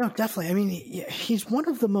 No, definitely. I mean, he's one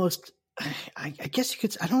of the most, I guess you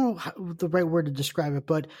could, I don't know how, the right word to describe it,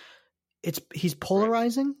 but he's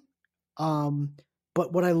polarizing.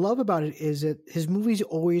 But what I love about it is that his movies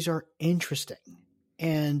always are interesting,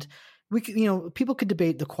 and we could, people could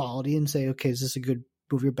debate the quality and say, okay, is this a good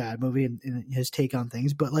movie or bad movie, and his take on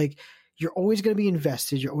things. But like, you're always going to be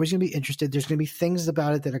invested. You're always going to be interested. There's going to be things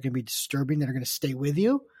about it that are going to be disturbing, that are going to stay with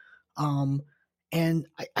you. And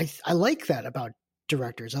I like that about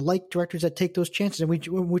directors. I like directors that take those chances. And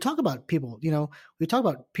when we talk about people, we talk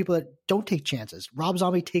about people that don't take chances. Rob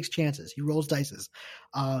Zombie takes chances. He rolls dice.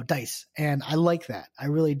 And I like that. I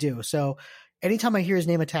really do. So anytime I hear his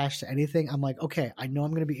name attached to anything, I'm like, okay, I know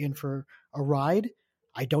I'm going to be in for a ride.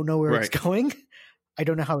 I don't know where it's going. I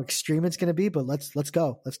don't know how extreme it's going to be, but let's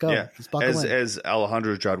go. Let's go. Yeah. Let's buckle in. As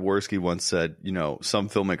Alejandro Jodorowsky once said, some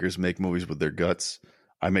filmmakers make movies with their guts.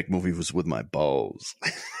 I make movies with my balls.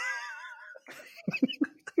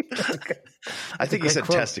 I think he said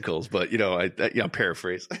quote. Testicles, but I'm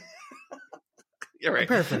paraphrasing. You're right. I'm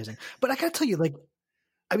paraphrasing, but I gotta tell you,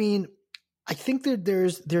 I think that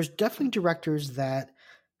there's definitely directors that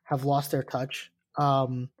have lost their touch,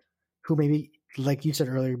 who maybe, like you said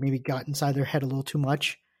earlier, maybe got inside their head a little too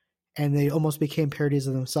much, and they almost became parodies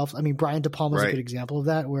of themselves. I mean, Brian De Palma is a good example of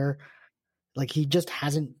that, where he just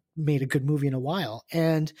hasn't made a good movie in a while.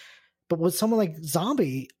 But with someone like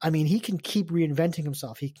Zombie, I mean, he can keep reinventing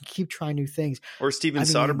himself. He can keep trying new things. Or Steven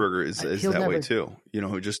Soderbergh is that way too.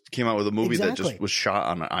 Who just came out with a movie that just was shot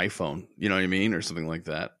on an iPhone. You know what I mean, or something like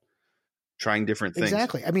that. Trying different things.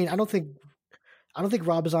 Exactly. I mean, I don't think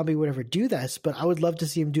Rob Zombie would ever do this, but I would love to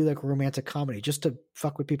see him do a romantic comedy just to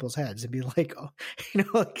fuck with people's heads and be like,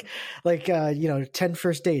 10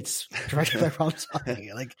 First Dates directed by Rob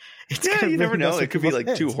Zombie. You never know. It could be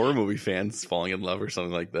like two horror movie fans falling in love or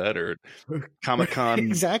something like that, or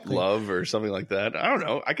Comic-Con love or something like that. I don't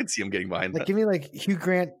know. I could see him getting behind that. Give me Hugh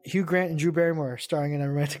Grant and Drew Barrymore starring in a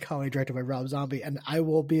romantic comedy directed by Rob Zombie, and I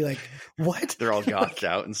will be like, what? They're all gothed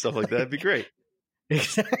out and stuff like that. It'd be great.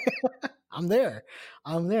 Exactly. I'm there.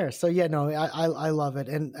 So yeah, no, I love it.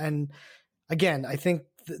 And again, I think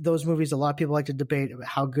those movies, a lot of people like to debate about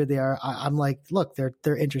how good they are. I'm like, look,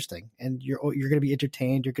 they're interesting, and you're going to be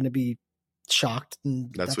entertained. You're going to be shocked.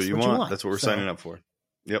 And that's what you want. That's what we're signing up for.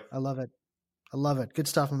 Yep. I love it. Good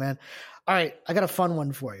stuff, man. All right. I got a fun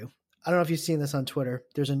one for you. I don't know if you've seen this on Twitter.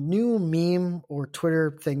 There's a new meme or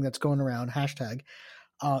Twitter thing that's going around, hashtag.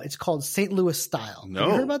 It's called St. Louis Style. No. Have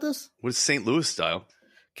you heard about this? What is St. Louis Style?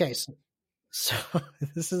 Okay. So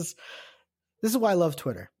this is why I love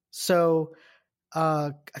Twitter. So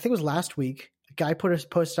I think it was last week, a guy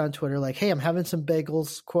posted on Twitter like, hey, I'm having some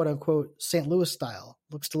bagels, quote unquote, St. Louis style.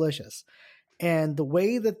 Looks delicious. And the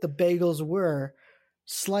way that the bagels were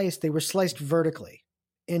sliced, they were sliced vertically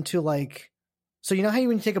into so you know how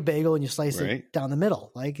when you take a bagel and you slice it down the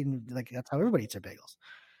middle, that's how everybody eats their bagels.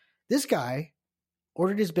 This guy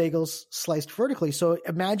ordered his bagels sliced vertically. So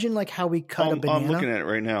imagine how we cut a banana. I'm looking at it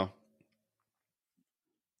right now.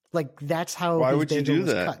 That's how. Why would you do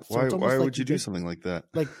that? Cut. So why would you do something like that?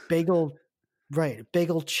 Bagel,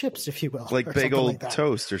 bagel chips, if you will, bagel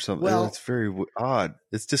toast or something. Well, it's very odd.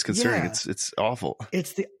 It's disconcerting. Yeah. It's awful.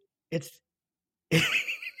 It's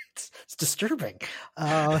disturbing.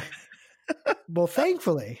 Well,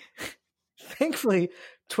 thankfully,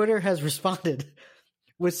 Twitter has responded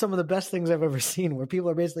with some of the best things I've ever seen, where people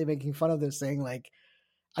are basically making fun of this, saying I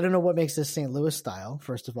don't know what makes this St. Louis style,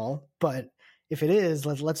 first of all, but if it is,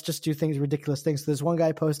 let's just do ridiculous things. So there's one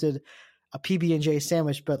guy posted a PB&J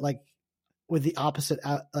sandwich, but with the opposite,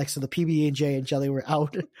 so the PB&J and jelly were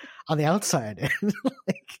out on the outside, and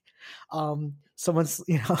someone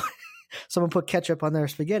put ketchup on their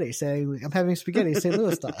spaghetti, saying, "I'm having spaghetti St.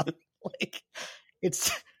 Louis style."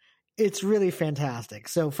 It's really fantastic.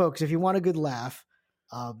 So, folks, if you want a good laugh,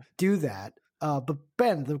 do that. But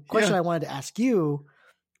Ben, the question I wanted to ask you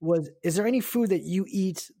was: is there any food that you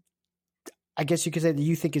eat? I guess you could say that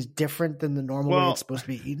you think is different than the normal way it's supposed to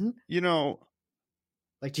be eaten. Do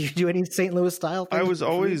you do any St. Louis style things? I was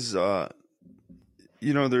always,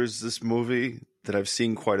 there's this movie that I've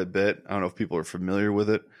seen quite a bit. I don't know if people are familiar with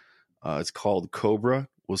it. It's called Cobra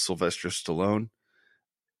with Sylvester Stallone.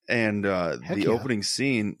 And the opening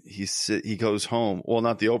scene, he goes home. Well,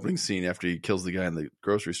 not the opening scene after he kills the guy in the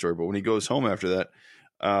grocery store, but when he goes home after that,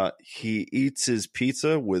 he eats his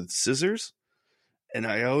pizza with scissors. And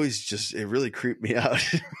I always it really creeped me out.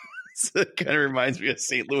 It kind of reminds me of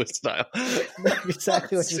St. Louis style. That's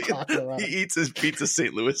exactly what you're talking about. He eats his pizza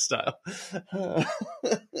St. Louis style.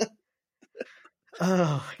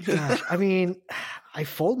 Oh, gosh. I mean, I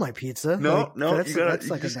fold my pizza. No, that's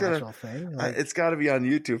a natural thing. It's got to be on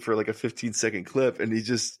YouTube for a 15-second clip. And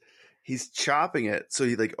he's chopping it. So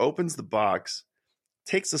he opens the box,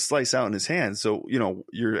 takes the slice out in his hand. So,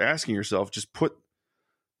 you're asking yourself, just put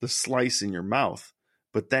the slice in your mouth.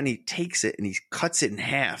 But then he takes it and he cuts it in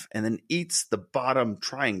half and then eats the bottom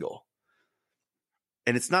triangle.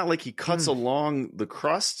 And it's not like he cuts along the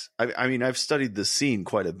crust. I mean, I've studied this scene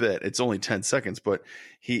quite a bit. It's only 10 seconds, but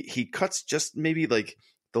he cuts just maybe like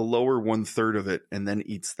the lower 1/3 of it and then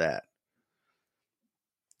eats that.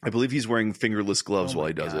 I believe he's wearing fingerless gloves while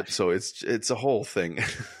he does it. So it's a whole thing.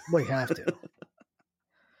 Well, you have to.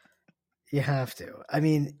 You have to. I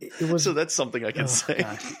mean, it was. So that's something I can say.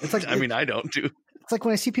 Gosh. It's like, I mean, I don't do. It's like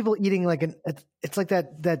when I see people eating like it's like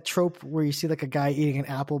that trope where you see like a guy eating an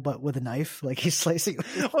apple but with a knife, like he's slicing.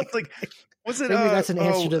 It's like, was it? Maybe that's an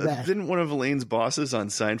answer to that. Didn't one of Elaine's bosses on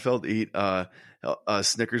Seinfeld eat a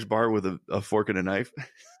Snickers bar with a fork and a knife?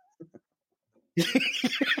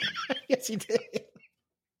 Yes, he did.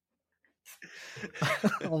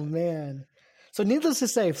 Oh man! So needless to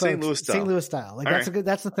say, folks, St. Louis style. Like that's right.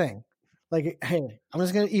 That's the thing. Like, hey, I'm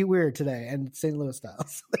just gonna eat weird today, and St. Louis style.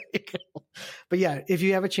 So there you go. But yeah, if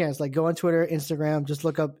you have a chance, like go on Twitter, Instagram, just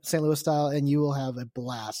look up St. Louis style, and you will have a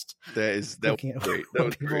blast. That was great. That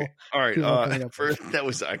was great. All right, that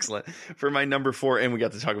was excellent. For my number 4, and we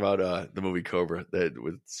got to talk about the movie Cobra. That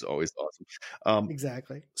was always awesome.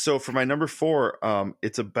 Exactly. So for my number 4,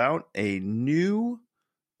 it's about a new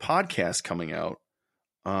podcast coming out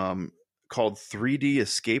called 3D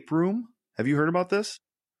Escape Room. Have you heard about this?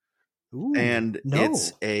 Ooh, and no.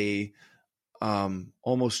 It's a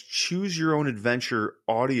almost choose your own adventure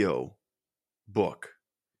audio book.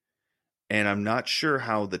 And I'm not sure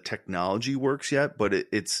how the technology works yet, but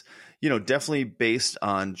it's definitely based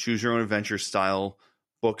on choose your own adventure style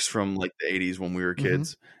books from like the 80s when we were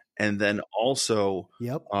kids. Mm-hmm. And then also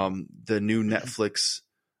the new Netflix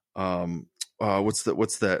what's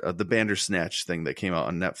that the Bandersnatch thing that came out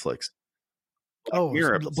on Netflix.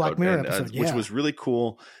 Black Mirror episode, which was really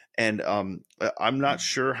cool. And I'm not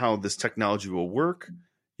sure how this technology will work.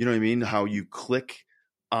 You know what I mean? How you click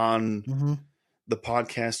on the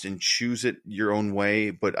podcast and choose it your own way.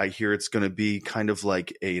 But I hear it's going to be kind of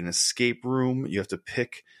like an escape room. You have to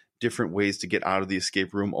pick different ways to get out of the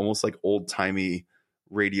escape room, almost like old-timey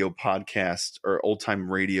radio podcast or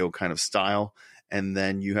old-time radio kind of style. And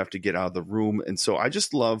then you have to get out of the room. And so I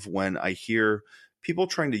just love when I hear people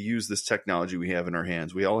trying to use this technology we have in our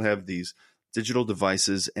hands. We all have these digital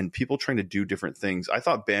devices and people trying to do different things. I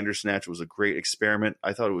thought Bandersnatch was a great experiment.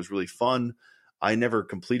 I thought it was really fun. I never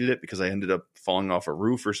completed it because I ended up falling off a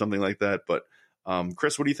roof or something like that. But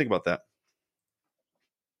Chris, what do you think about that?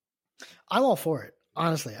 I'm all for it,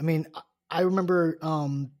 honestly. I mean, I remember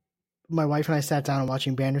my wife and I sat down and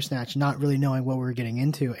watching Bandersnatch, not really knowing what we were getting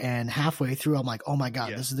into. And halfway through, I'm like, oh my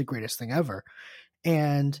God, This is the greatest thing ever.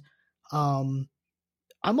 And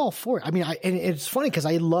I'm all for it. I mean, and it's funny because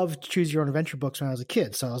I loved choose your own adventure books when I was a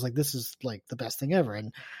kid. So I was like, this is like the best thing ever.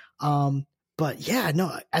 And, but yeah,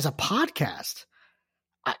 no, as a podcast,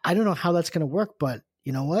 I don't know how that's going to work, but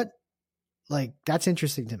you know what? Like, that's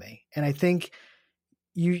interesting to me. And I think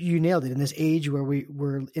you nailed it in this age where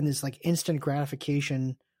we're in this like instant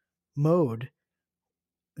gratification mode.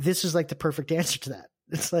 This is like the perfect answer to that.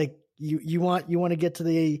 It's like, you want to get to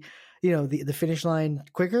the finish line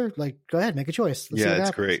quicker, like go ahead, make a choice. Let's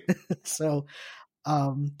it's great. So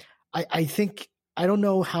I think, I don't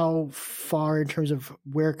know how far in terms of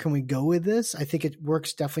where can we go with this. I think it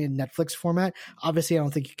works definitely in Netflix format. Obviously, I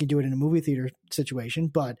don't think you can do it in a movie theater situation,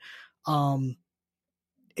 but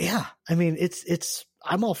yeah, I mean,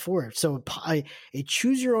 I'm all for it. So a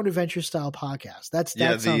choose your own adventure style podcast. That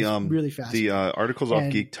sounds really fascinating. The articles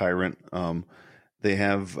off Geek Tyrant, they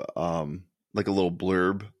have like a little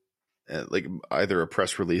blurb, like either a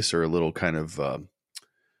press release or a little kind of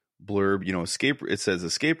blurb. It says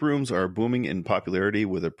escape rooms are booming in popularity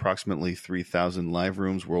with approximately 3,000 live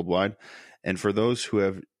rooms worldwide. And for those who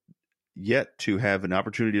have yet to have an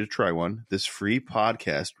opportunity to try one, this free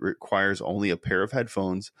podcast requires only a pair of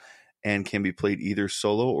headphones and can be played either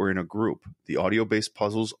solo or in a group. The audio-based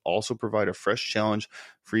puzzles also provide a fresh challenge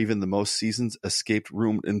for even the most seasoned escape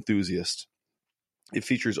room enthusiast. It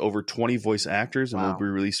features over 20 voice actors and will be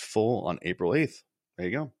released full on April 8th. There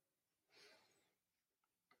you go.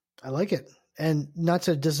 I like it. And not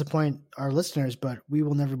to disappoint our listeners, but we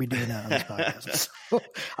will never be doing that on this podcast. So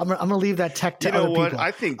I'm going to leave that tech to other people. You know what?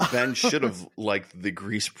 I think Ben should have liked the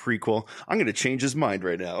Grease prequel. I'm going to change his mind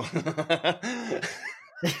right now.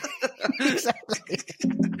 Exactly.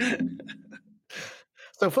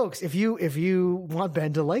 So, folks, if you want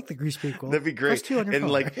Ben to like the Grease prequel, that'd be great. And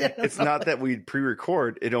like, it's not that we'd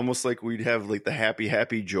pre-record; it almost like we'd have like the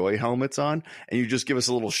happy joy helmets on, and you just give us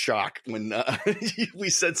a little shock when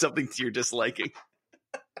we said something to your disliking.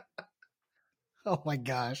 Oh my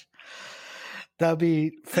gosh, that'd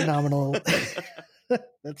be phenomenal!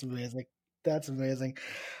 That's amazing. That's amazing.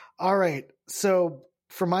 All right, so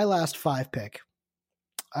for my last 5 pick,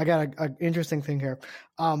 I got an interesting thing here.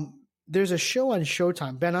 There's a show on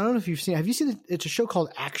Showtime. Ben, I don't know if you've seen. Have you seen it? It's a show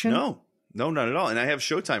called Action. No, not at all. And I have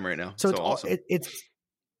Showtime right now. So it's awesome.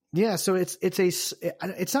 So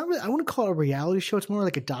it's not really, I wouldn't call it a reality show. It's more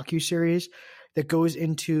like a docuseries that goes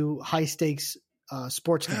into high stakes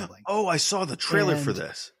sports gambling. Oh, I saw the trailer for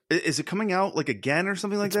this. Is it coming out like again or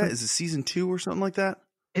something like that? Is it season 2 or something like that?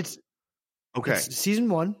 It's okay. It's season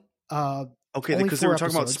 1. Okay, because they were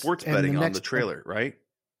talking about sports betting on the trailer, right?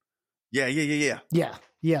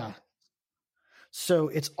 Yeah. So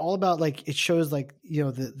it's all about like, it shows like,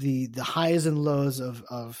 the highs and lows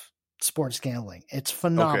of sports gambling. It's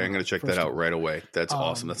phenomenal. Okay, I'm going to check that out right away. That's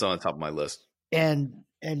awesome. That's on the top of my list. And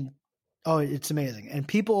it's amazing. And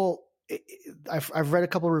people, I've read a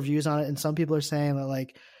couple of reviews on it, and some people are saying that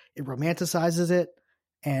like it romanticizes it,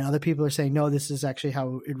 and other people are saying no, this is actually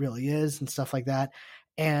how it really is and stuff like that.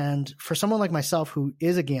 And for someone like myself who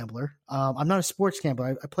is a gambler, I'm not a sports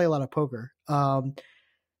gambler. I play a lot of poker.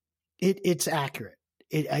 It's accurate.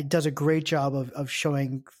 It does a great job of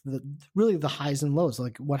showing really the highs and lows,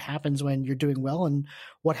 like what happens when you're doing well and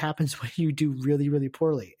what happens when you do really, really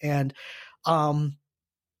poorly. And I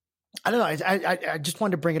don't know. I just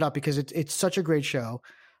wanted to bring it up because it's such a great show.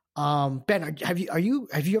 Ben, have you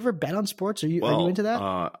ever bet on sports? Are you into that?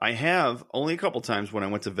 I have only a couple times when I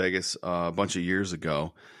went to Vegas a bunch of years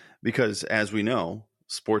ago, because as we know,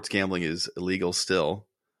 sports gambling is illegal still.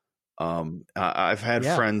 I've had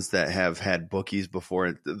friends that have had bookies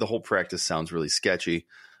before. The whole practice sounds really sketchy.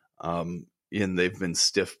 And they've been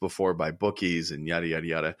stiffed before by bookies and yada, yada,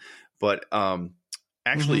 yada. But,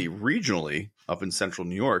 actually regionally up in central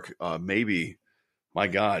New York, maybe, my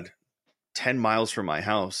God, 10 miles from my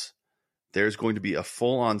house, there's going to be a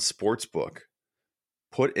full-on sports book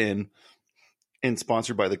put in and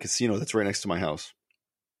sponsored by the casino that's right next to my house.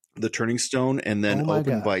 The Turning Stone, and then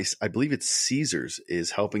opened by, I believe it's Caesars,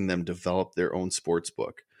 is helping them develop their own sports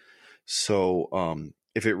book. So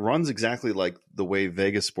if it runs exactly like the way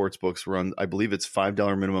Vegas sports books run, I believe it's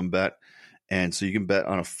 $5 minimum bet. And so you can bet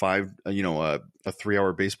on a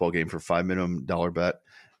 3-hour baseball game for $5 minimum bet.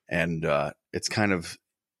 And it's kind of,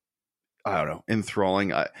 I don't know,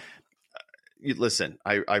 enthralling. Listen,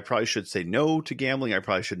 I probably should say no to gambling. I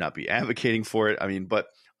probably should not be advocating for it. I mean, but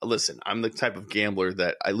listen, I'm the type of gambler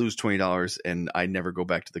that I lose $20 and I never go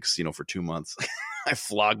back to the casino for 2 months. I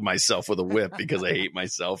flog myself with a whip because I hate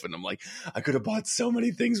myself. And I'm like, I could have bought so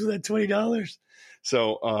many things with that $20.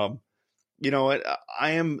 So, you know what?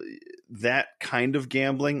 I am that kind of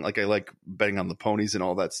gambling. Like I like betting on the ponies and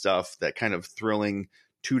all that stuff. That kind of thrilling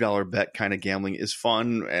 $2 bet kind of gambling is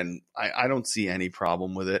fun. And I don't see any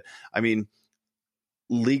problem with it. I mean,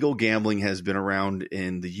 legal gambling has been around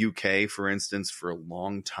in the UK, for instance, for a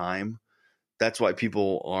long time. That's why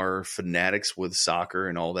people are fanatics with soccer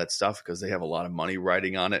and all that stuff, because they have a lot of money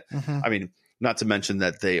riding on it. I mean, not to mention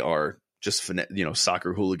that they are just,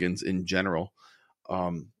 soccer hooligans in general.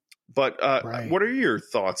 But what are your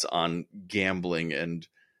thoughts on gambling, and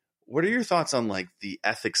what are your thoughts on like the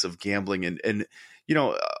ethics of gambling? And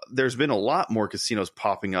there's been a lot more casinos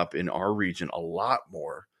popping up in our region, a lot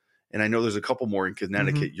more. And I know there's a couple more in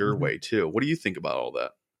Connecticut your way too. What do you think about all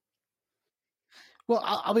that? Well,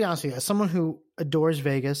 I'll be honest with you. As someone who adores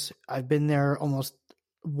Vegas, I've been there almost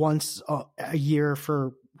once a year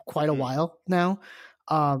for quite a while now.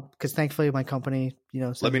 Because thankfully my company,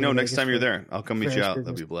 let me know next time you're there. I'll come meet you out.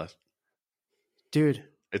 That'll be blessed. Dude,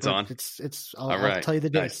 it's on. I'll tell you the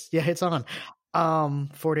dates. Nice. Yeah, it's on.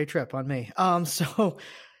 4-day trip on me. So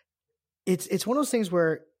it's one of those things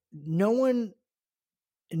where no one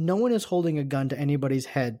is holding a gun to anybody's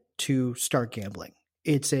head to start gambling.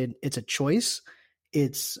 It's a choice.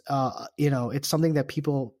 It's it's something that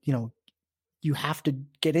people, you have to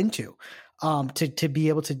get into to be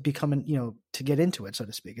able to become to get into it, so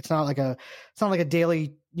to speak. It's not like a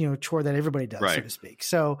daily chore that everybody does, right, so to speak.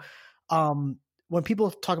 So when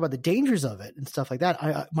people talk about the dangers of it and stuff like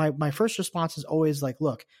that, my first response is always like,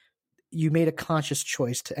 look, you made a conscious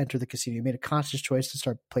choice to enter the casino. You made a conscious choice to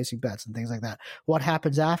start placing bets and things like that. What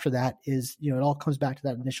happens after that is, it all comes back to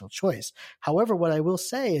that initial choice. However, what I will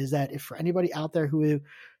say is that if for anybody out there who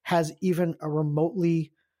has even a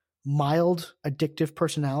remotely mild addictive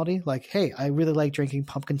personality, like, hey, I really like drinking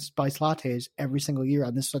pumpkin spice lattes every single year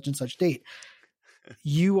on this such and such date,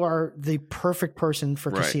 you are the perfect person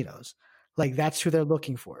for casinos. Like that's who they're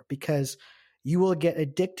looking for, because you will get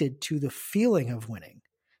addicted to the feeling of winning.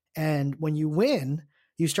 And when you win,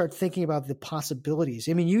 you start thinking about the possibilities.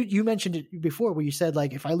 I mean, you mentioned it before where you said,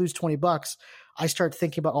 like, if I lose $20, I start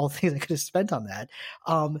thinking about all the things I could have spent on that.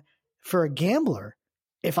 For a gambler,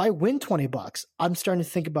 if I win $20, I'm starting to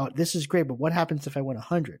think about, this is great, but what happens if I win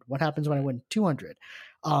 100? What happens when I win 200?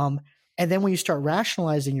 And then when you start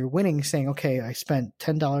rationalizing your winnings, saying, okay, I spent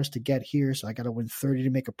 $10 to get here, so I got to win 30 to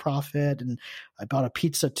make a profit. And I bought a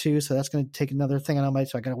pizza too, so that's going to take another thing on my,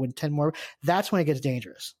 so I got to win 10 more. That's when it gets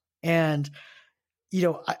dangerous. And,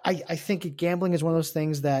 I think gambling is one of those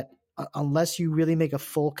things that unless you really make a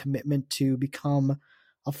full commitment to become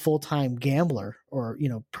a full-time gambler or,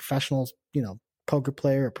 professional, poker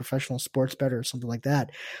player or professional sports bettor or something like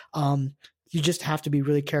that, you just have to be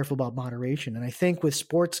really careful about moderation. And I think with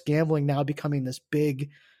sports gambling now becoming this big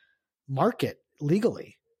market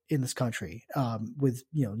legally in this country, with,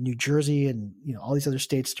 New Jersey and, all these other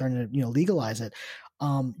states starting to, legalize it,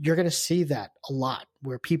 you're going to see that a lot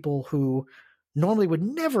where people who normally would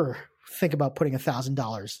never think about putting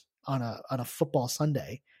 $1,000 on a football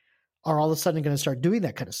Sunday are all of a sudden going to start doing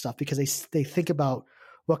that kind of stuff because they think about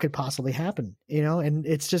what could possibly happen, and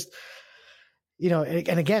it's just,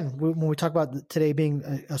 and again, when we talk about today being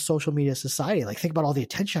a social media society, like think about all the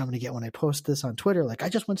attention I'm going to get when I post this on Twitter. Like I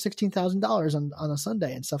just won $16,000 on a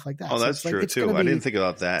Sunday and stuff like that. Oh, so that's true too. I didn't think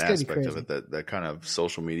about that aspect of it, that kind of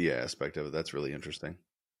social media aspect of it. That's really interesting.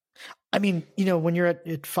 I mean, when you're at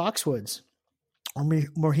Foxwoods or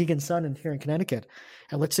Mohegan Sun here in Connecticut,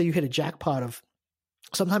 and let's say you hit a jackpot of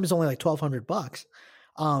sometimes it's only like $1,200.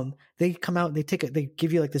 They come out and they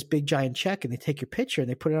give you like this big giant check and they take your picture and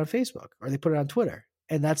they put it on Facebook or they put it on Twitter.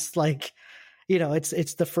 And that's like,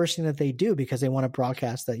 it's the first thing that they do because they want to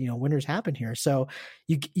broadcast that, winners happen here. So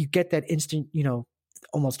you get that instant,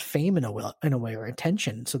 almost fame in a way or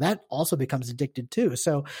attention. So that also becomes addicted too.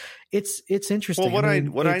 So it's interesting.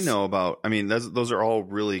 Well, I know about, those are all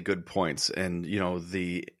really good points. And,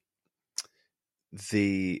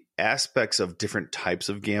 the aspects of different types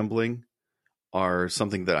of gambling are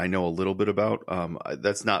something that I know a little bit about.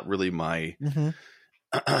 That's not really my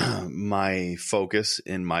my focus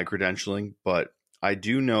in my credentialing, but I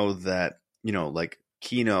do know that, like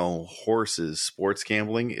Keno Horse's sports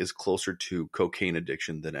gambling is closer to cocaine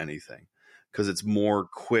addiction than anything because it's more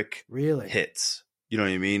quick hits. You know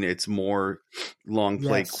what I mean? It's more long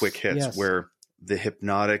play, quick hits where the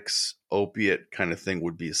Hypnotics opiate kind of thing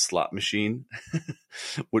would be a slot machine,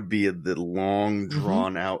 would be the long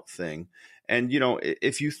drawn out thing. And,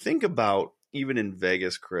 if you think about even in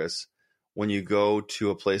Vegas, Chris, when you go to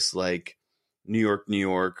a place like New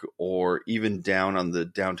York, or even down on the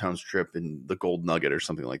downtown strip in the Gold Nugget or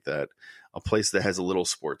something like that, a place that has a little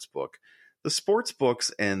sports book, the sports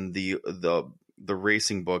books and the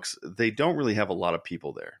racing books, they don't really have a lot of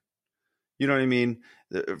people there. You know what I mean?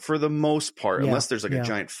 For the most part, unless there's like a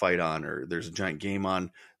giant fight on or there's a giant game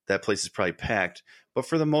on, that place is probably packed. But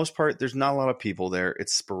for the most part, there's not a lot of people there.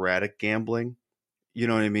 It's sporadic gambling. You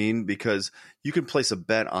know what I mean? Because you can place a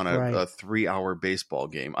bet on a 3-hour baseball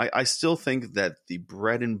game. I still think that the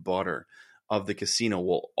bread and butter of the casino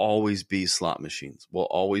will always be slot machines, will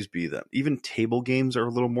always be them. Even table games are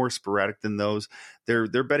a little more sporadic than those.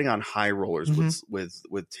 They're betting on high rollers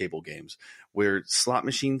with table games, where slot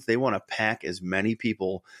machines, they want to pack as many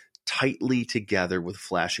people tightly together with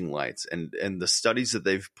flashing lights. And the studies that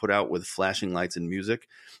they've put out with flashing lights and music,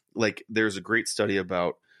 like there's a great study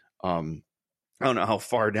about I don't know how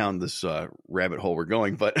far down this rabbit hole we're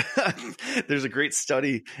going, but there's a great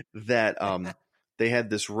study that they had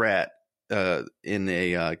this rat in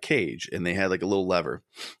a cage, and they had like a little lever,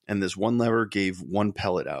 and this one lever gave one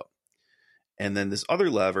pellet out, and then this other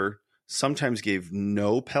lever sometimes gave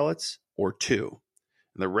no pellets or two.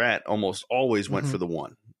 And the rat almost always went for the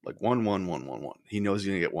one, like one. He knows he's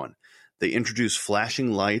gonna get one. They introduced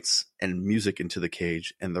flashing lights and music into the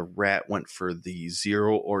cage, and the rat went for the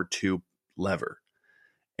 0 or 2 lever.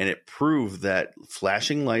 And it proved that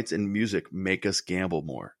flashing lights and music make us gamble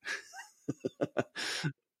more.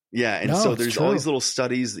 Yeah. And so there's all these little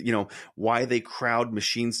studies, why they crowd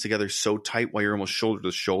machines together so tight while you're almost shoulder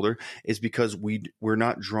to shoulder is because we're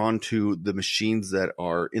not drawn to the machines that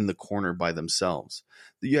are in the corner by themselves.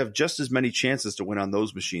 You have just as many chances to win on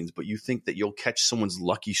those machines, but you think that you'll catch someone's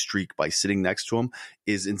lucky streak by sitting next to them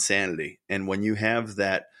is insanity. And when you have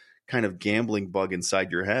that kind of gambling bug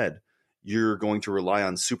inside your head, you're going to rely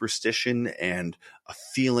on superstition and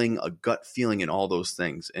a gut feeling and all those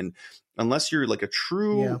things. And unless you're like a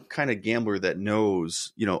true kind of gambler that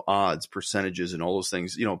knows, odds, percentages, and all those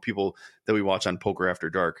things, people that we watch on Poker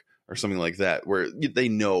After Dark or something like that, where they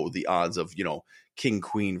know the odds of, King,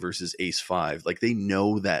 Queen versus Ace 5, like they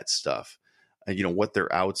know that stuff and, what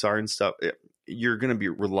their outs are and stuff. You're going to be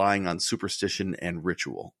relying on superstition and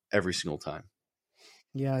ritual every single time.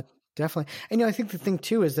 Yeah, definitely. And I think the thing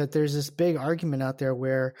too is that there's this big argument out there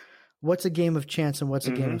where what's a game of chance and what's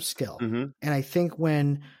a game of skill. And I think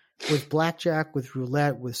when with blackjack, with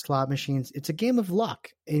roulette, with slot machines, it's a game of luck.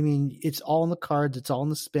 I mean, it's all in the cards, it's all in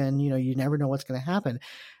the spin. You never know what's going to happen.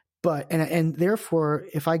 But and therefore,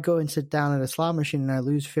 if I go and sit down at a slot machine and I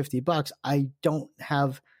lose $50, I don't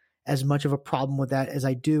have as much of a problem with that as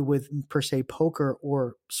I do with per se poker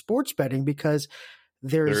or sports betting, because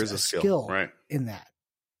there is a skill right. in that.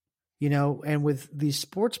 And with these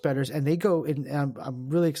sports bettors, and they go, and I'm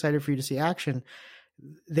really excited for you to see action.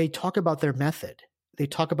 They talk about their method. They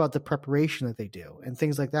talk about the preparation that they do and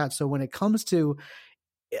things like that. So when it comes to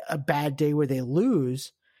a bad day where they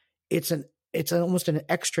lose, it's almost an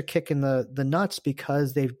extra kick in the nuts,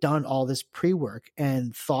 because they've done all this pre-work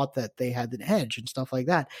and thought that they had the edge and stuff like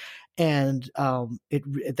that. And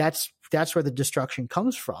that's where the destruction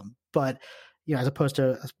comes from. But as opposed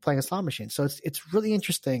to playing a slot machine. So it's really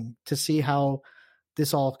interesting to see how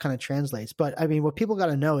this all kind of translates. But I mean, what people got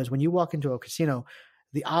to know is when you walk into a casino,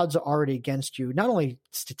 the odds are already against you, not only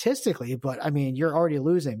statistically, but I mean, you're already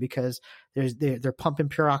losing, because they're pumping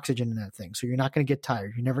pure oxygen in that thing. So you're not going to get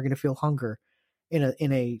tired. You're never going to feel hunger in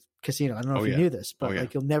a casino. I don't know if you knew this, but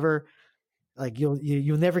like you'll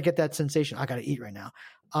never get that sensation. I got to eat right now.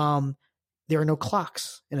 There are no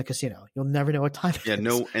clocks in a casino. You'll never know what time it is.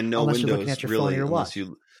 No windows really, unless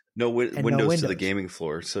no windows to the gaming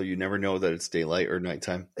floor, so you never know that it's daylight or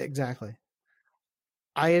nighttime. Exactly.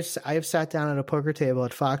 I have sat down at a poker table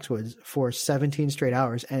at Foxwoods for 17 straight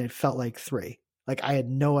hours, and it felt like 3. Like I had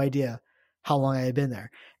no idea how long I had been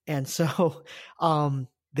there. And so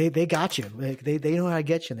they got you. Like they know how to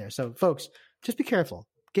get you in there. So folks, just be careful.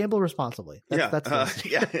 Gamble responsibly.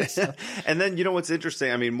 That's And then, what's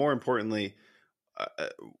interesting? I mean, more importantly,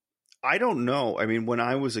 I don't know. I mean, when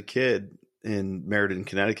I was a kid in Meriden,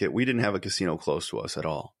 Connecticut, we didn't have a casino close to us at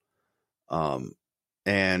all.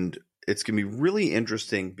 And it's going to be really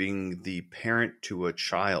interesting being the parent to a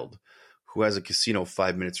child who has a casino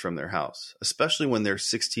 5 minutes from their house, especially when they're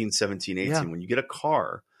 16, 17, 18. Yeah. When you get a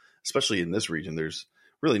car, especially in this region, there's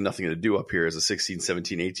really nothing to do up here as a 16,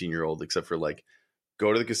 17, 18-year-old, except for like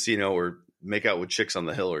go to the casino or make out with chicks on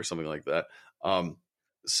the hill or something like that.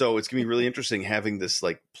 So it's going to be really interesting having this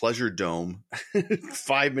like pleasure dome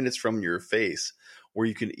 5 minutes from your face where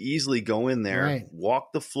you can easily go in there, right,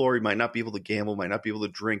 walk the floor. You might not be able to gamble, might not be able to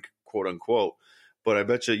drink, quote unquote. But I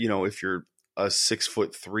bet you, if you're a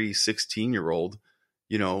 6'3", 16-year-old,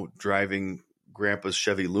 driving grandpa's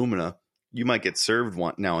Chevy Lumina, you might get served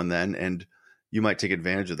one now and then, and you might take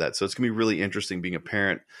advantage of that. So it's going to be really interesting being a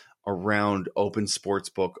parent around open sports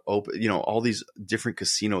book, all these different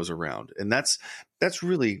casinos around. And that's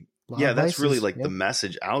really, that's really like the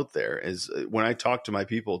message out there is when I talk to my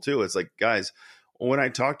people too, it's like, guys, when I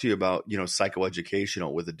talk to you about,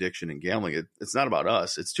 psychoeducational with addiction and gambling, it's not about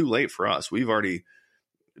us. It's too late for us. We've already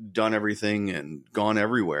done everything and gone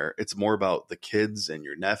everywhere. It's more about the kids and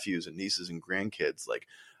your nephews and nieces and grandkids. Like,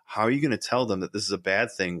 how are you going to tell them that this is a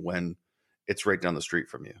bad thing when it's right down the street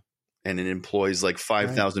from you? And it employs like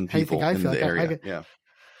 5,000 people in the area.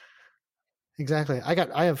 Exactly.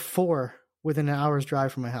 I have 4 within an hour's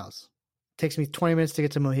drive from my house. It takes me 20 minutes to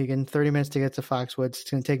get to Mohegan, 30 minutes to get to Foxwoods. It's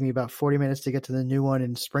going to take me about 40 minutes to get to the new one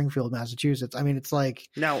in Springfield, Massachusetts. I mean, it's like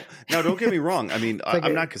now don't get me wrong. I mean, like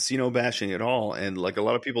I'm not casino bashing at all. And like a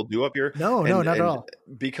lot of people do up here. No, not at all.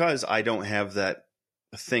 Because I don't have that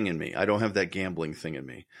thing in me. I don't have that gambling thing in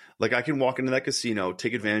me. Like I can walk into that casino,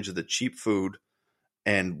 take advantage of the cheap food,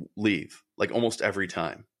 and leave like almost every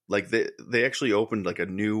time. Like they actually opened like a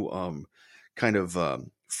new kind of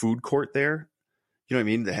food court there. You know what I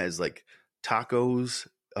mean? That has like tacos,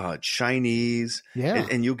 Chinese,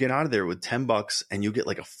 and you'll get out of there with $10 and you'll get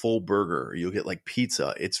like a full burger, or you'll get like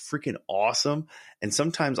pizza. It's freaking awesome. And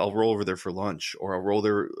sometimes I'll roll over there for lunch, or I'll roll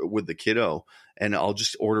there with the kiddo and I'll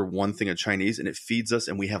just order one thing of Chinese and it feeds us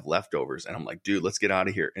and we have leftovers. And I'm like, dude, let's get out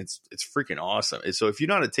of here. It's freaking awesome. And so if you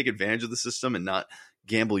know how to take advantage of the system and not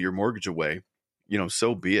gamble your mortgage away,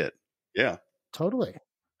 so be it. Yeah, totally.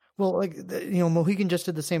 Well, like, Mohegan just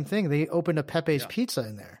did the same thing. They opened a Pepe's Pizza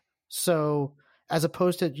in there. So as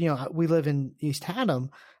opposed to, we live in East Haddam,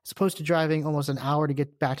 as opposed to driving almost an hour to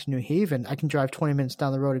get back to New Haven, I can drive 20 minutes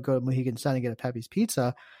down the road and go to Mohegan Sun and get a Pepe's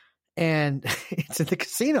Pizza. And it's at the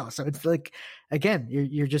casino. So it's like, again,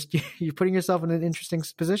 you're putting yourself in an interesting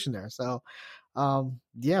position there. So,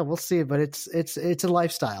 we'll see. But it's a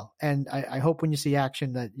lifestyle. And I hope when you see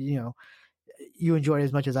action that, you enjoy it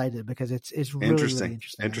as much as I did, because it's really interesting. Really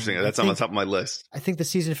interesting. That's on the top of my list. I think the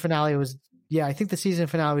season finale was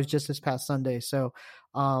just this past Sunday. So,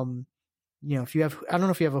 if you have, I don't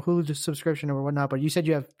know if you have a Hulu subscription or whatnot, but you said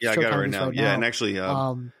you have. Yeah, I got it right now. Yeah. And actually,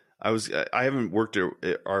 I haven't worked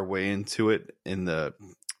our way into it in the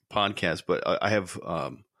podcast, but I have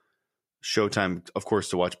Showtime, of course,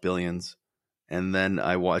 to watch Billions. And then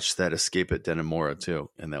I watched that Escape at Denimora too,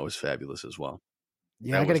 and that was fabulous as well.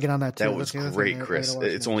 Yeah, I got to get on that too. That was great, Chris.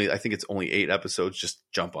 I think it's only 8 episodes. Just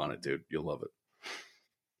jump on it, dude. You'll love it.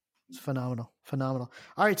 It's phenomenal.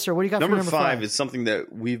 All right, sir. What do you got number for number 5? Is something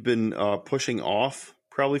that we've been pushing off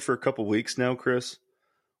probably for a couple weeks now, Chris,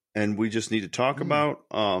 and we just need to talk about.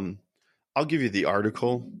 I'll give you the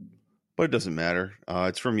article, but it doesn't matter.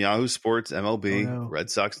 It's from Yahoo Sports, MLB, Red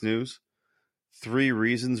Sox News. 3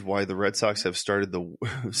 reasons why the Red Sox have started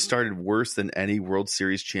worse than any World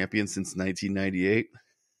Series champion since 1998.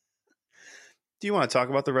 Do you want to talk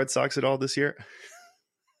about the Red Sox at all this year?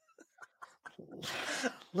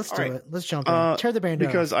 Let's do it. Let's jump in. Tear the band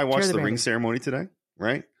because I watched the ring ceremony today,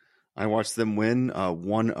 right? I watched them win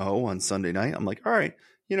 1-0 on Sunday night. I'm like, all right,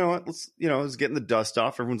 you know what? Let's getting the dust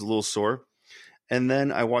off. Everyone's a little sore. And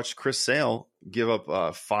then I watched Chris Sale give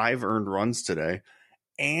up 5 earned runs today,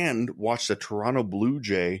 and watched a Toronto Blue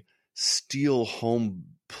Jay steal home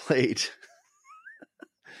plate.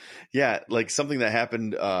 Yeah, like something that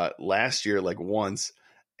happened last year, like once,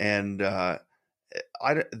 and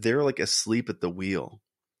they're like asleep at the wheel.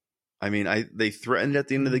 I mean, they threatened at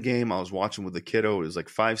the end of the game. I was watching with the kiddo. It was like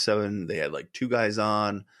 5-7. They had like 2 guys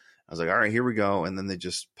on. I was like, all right, here we go. And then they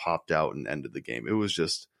just popped out and ended the game. It was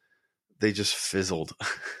just, they just fizzled.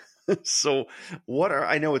 So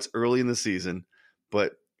I know it's early in the season,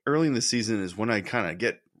 but early in the season is when I kind of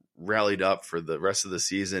get rallied up for the rest of the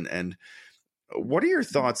season. And what are your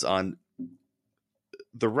thoughts on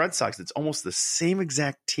the Red Sox? It's almost the same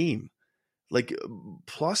exact team, like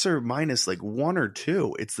plus or minus like 1 or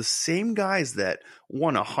 2. It's the same guys that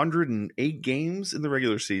won 108 games in the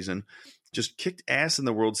regular season, just kicked ass in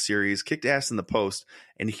the World Series, kicked ass in the post.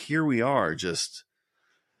 And here we are, just,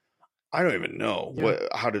 I don't even know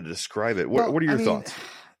how to describe it. What are your thoughts?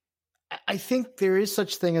 I think there is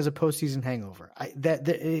such thing as a postseason hangover. That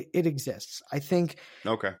it exists. I think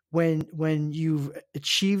when you've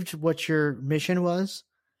achieved what your mission was,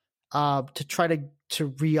 to try to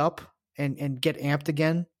re-up and get amped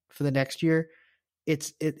again for the next year,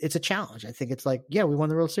 it's a challenge. I think it's like, we won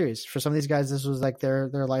the World Series. For some of these guys, this was like their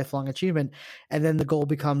lifelong achievement, and then the goal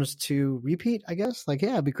becomes to repeat. I guess, like,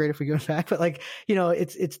 it'd be great if we go back, but like,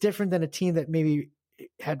 it's different than a team that maybe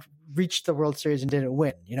had reached the World Series and didn't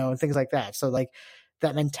win, and things like that. So like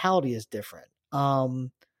that mentality is different.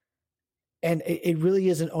 And it really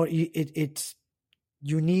isn't, it's,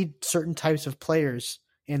 you need certain types of players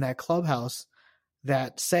in that clubhouse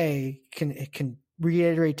that can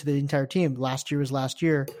reiterate to the entire team, last year was last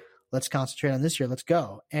year. Let's concentrate on this year. Let's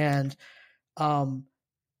go. And I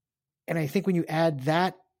think when you add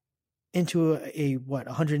that into a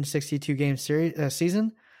 162 game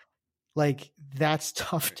season, like that's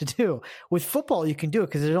tough to do. With football, you can do it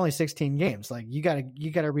because there's only 16 games. Like you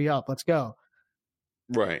gotta re-up. Let's go.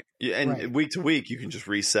 Right. Yeah, and week to week you can just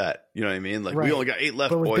reset. You know what I mean? Like we only got 8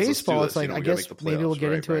 left. But with boys, baseball, it's like I guess maybe we'll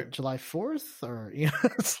get into it July 4th, or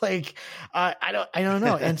it's like I don't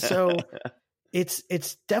know. And so it's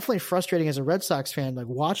definitely frustrating as a Red Sox fan, like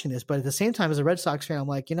watching this. But at the same time, as a Red Sox fan, I'm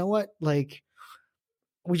like, you know what? Like,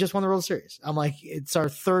 we just won the World Series. I'm like, it's our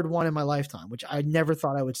 3rd one in my lifetime, which I never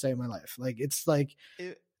thought I would say in my life. Like, it's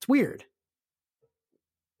weird.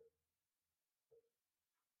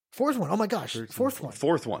 4th one. Oh my gosh. 4th one.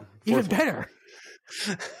 4th one. Even better.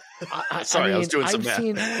 Sorry, I was doing some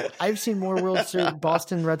math. I've seen more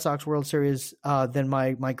Boston Red Sox World Series than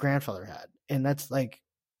my grandfather had. And that's like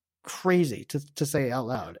crazy to say out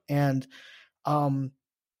loud. And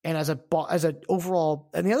as a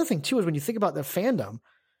overall, and the other thing too is when you think about the fandom,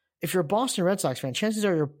 if you're a Boston Red Sox fan, chances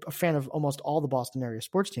are you're a fan of almost all the Boston area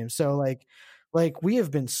sports teams. So like we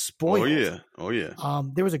have been spoiled. Oh yeah.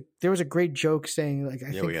 There was a great joke saying, like,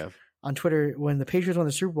 I think we have on Twitter, when the Patriots won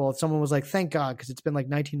the Super Bowl, someone was like, "Thank God," because it's been like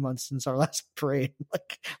 19 months since our last parade.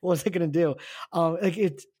 Like, what was they going to do? Like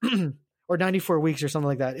it, or 94 weeks or something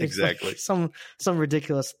like that. It's exactly. Like some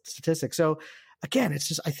ridiculous statistic. So again, it's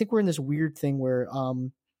just, I think we're in this weird thing where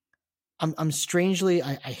I'm strangely,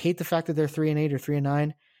 I hate the fact that they're 3-8 or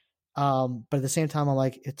 3-9. But at the same time, I'm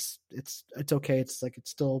like, it's okay. It's like, it's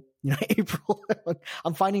still, April.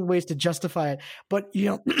 I'm finding ways to justify it, but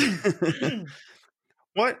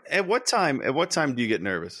At what time do you get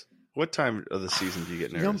nervous? What time of the season do you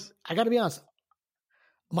get nervous? I got to be honest.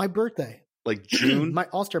 My birthday, like June, my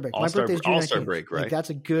All-Star break. My birthday is June 19th. All-Star break, right? Like, that's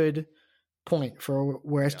a good point for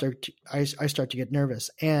where I start to get nervous.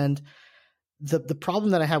 And the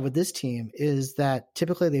problem that I have with this team is that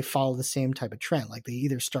typically they follow the same type of trend. Like, they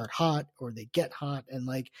either start hot or they get hot. And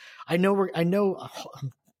like, I know,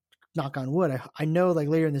 knock on wood, I know like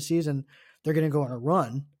later in the season they're going to go on a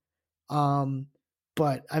run.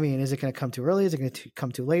 But I mean, is it going to come too early? Is it going to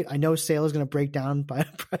come too late? I know Sale is going to break down by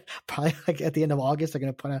probably like at the end of August. They're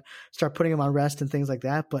going to start putting him on rest and things like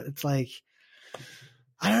that. But it's like,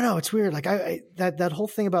 I don't know. It's weird. Like that whole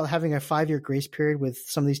thing about having a 5-year grace period with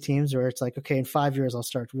some of these teams, where it's like, okay, in 5 years I'll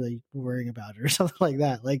start really worrying about it or something like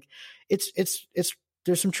that. Like it's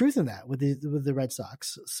there's some truth in that with the Red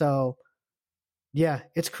Sox. So yeah,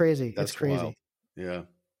 it's crazy. That's it's crazy. Wild. Yeah.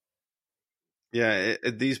 Yeah.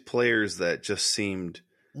 These players that just seemed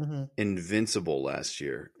invincible last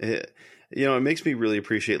year. It makes me really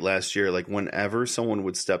appreciate last year. Like whenever someone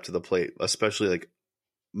would step to the plate, especially like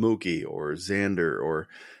Mookie or Xander or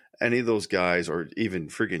any of those guys, or even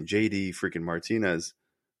freaking JD, freaking Martinez,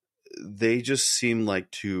 they just seem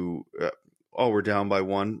like we're down by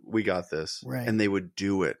 1. We got this. Right. And they would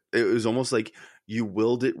do it. It was almost like you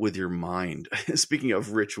willed it with your mind. Speaking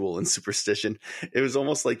of ritual and superstition, it was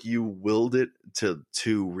almost like you willed it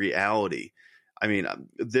to reality. I mean,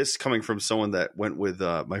 this coming from someone that went with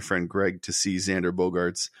my friend Greg to see Xander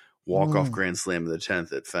Bogaerts walk-off grand slam in the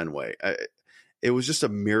 10th at Fenway. It was just a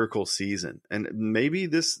miracle season. And maybe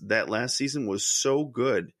that last season was so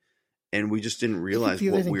good and we just didn't realize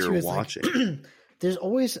what we were watching. Like, there's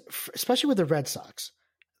always, especially with the Red Sox,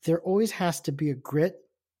 there always has to be a grit.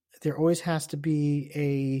 There always has to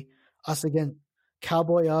be us again,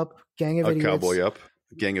 cowboy up, gang of idiots. Cowboy up,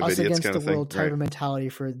 gang of idiots kind of thing. World type of mentality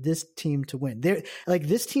for this team to win.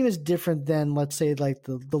 This team is different than, let's say, like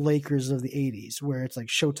the Lakers of the 80s, where it's like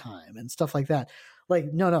Showtime and stuff like that.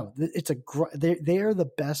 Like, no, it's they are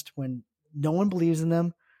the best when no one believes in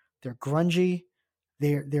them. They're grungy.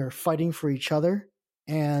 They're fighting for each other.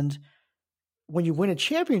 And when you win a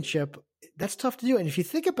championship, that's tough to do. And if you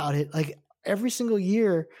think about it, like every single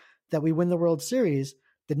year that we win the World Series,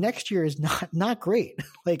 the next year is not great.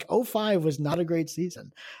 Like 2005 was not a great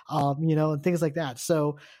season, and things like that.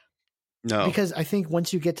 So no, because I think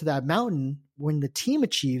once you get to that mountain, when the team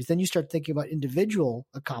achieves, then you start thinking about individual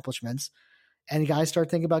accomplishments. And guys start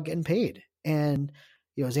thinking about getting paid. And,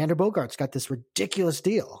 Xander Bogaerts got this ridiculous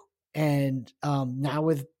deal. And now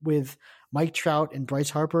with Mike Trout and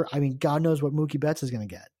Bryce Harper, I mean, God knows what Mookie Betts is going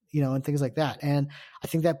to get, and things like that. And I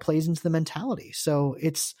think that plays into the mentality. So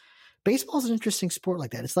baseball is an interesting sport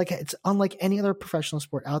like that. It's unlike any other professional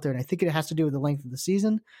sport out there. And I think it has to do with the length of the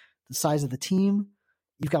season, the size of the team.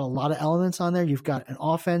 You've got a lot of elements on there. You've got an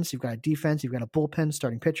offense, you've got a defense, you've got a bullpen,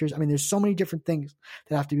 starting pitchers. I mean, there's so many different things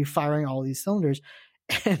that have to be firing all these cylinders,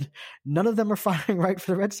 and none of them are firing right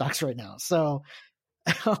for the Red Sox right now. So,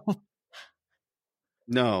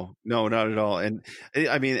 No, not at all. And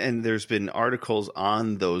I mean, and there's been articles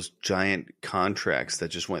on those giant contracts that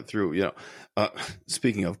just went through,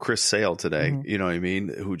 speaking of Chris Sale today, you know what I mean?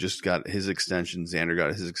 Who just got his extension. Xander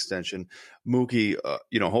got his extension. Mookie,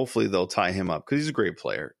 hopefully they'll tie him up because he's a great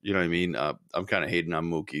player. You know what I mean? I'm kind of hating on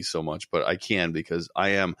Mookie so much, but I can because I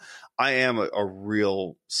am a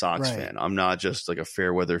real Sox fan. I'm not just like a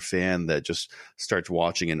fair weather fan that just starts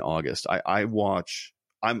watching in August. I watch.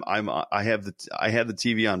 I have the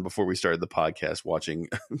TV on before we started the podcast watching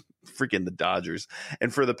freaking the Dodgers.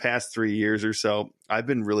 And for the past 3 years or so, I've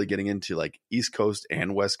been really getting into like East Coast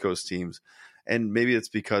and West Coast teams. And maybe it's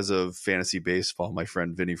because of fantasy baseball. My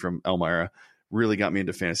friend Vinny from Elmira really got me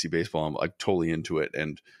into fantasy baseball. I'm like totally into it.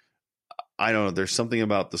 And I don't know, there's something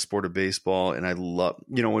about the sport of baseball. And I love,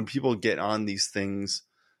 when people get on these things,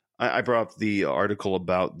 I brought up the article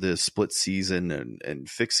about the split season and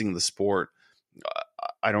fixing the sport.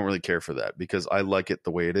 I don't really care for that because I like it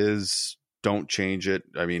the way it is. Don't change it.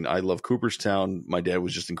 I mean, I love Cooperstown. My dad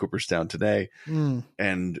was just in Cooperstown today.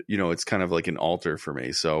 And, it's kind of like an altar for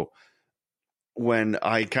me. So when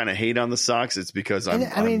I kind of hate on the Sox, it's because I'm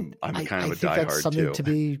kind of a diehard that's something too. To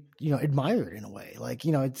be, admired in a way. Like,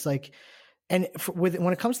 it's like, and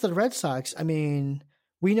when it comes to the Red Sox, I mean,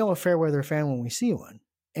 we know a fair weather fan when we see one.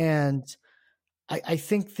 And I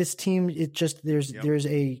think this team, there's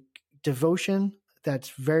a devotion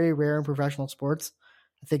that's very rare in professional sports.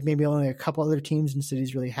 I think maybe only a couple other teams and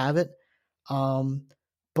cities really have it.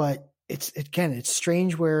 But it's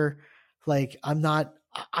strange where like,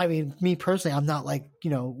 me personally, I'm not like,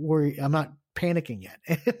 worried. I'm not panicking yet.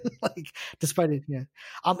 Like despite it. Yeah.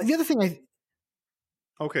 The other thing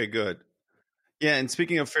okay, good. Yeah. And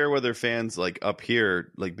speaking of fair weather fans, like up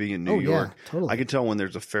here, like being in New York, yeah, totally. I can tell when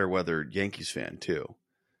there's a fair weather Yankees fan too.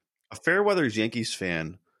 A fair weather Yankees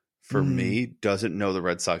fan for me doesn't know the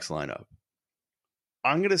Red Sox lineup.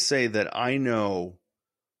 I'm going to say that I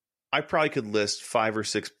probably could list 5 or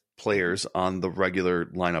 6 players on the regular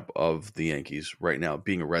lineup of the Yankees right now,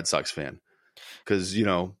 being a Red Sox fan. Because,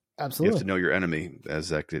 Absolutely. You have to know your enemy, as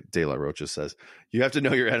Zach De La Rocha says. You have to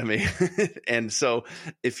know your enemy. And so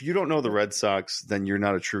if you don't know the Red Sox, then you're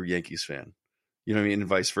not a true Yankees fan. You know what I mean? And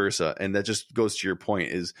vice versa. And that just goes to your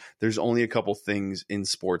point, is there's only a couple things in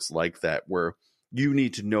sports like that where you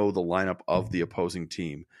need to know the lineup of the opposing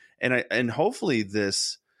team. And hopefully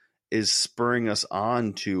this is spurring us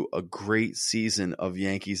on to a great season of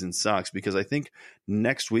Yankees and Sox, because I think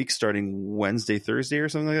next week, starting Wednesday, Thursday or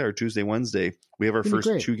something like that, or Tuesday, Wednesday, we have our first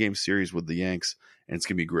 2-game series with the Yanks, and it's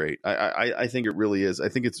going to be great. I think it really is. I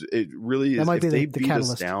think it really is. If they beat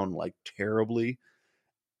us down like terribly,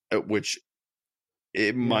 which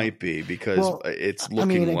it might be, because it's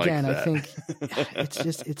looking like that. I think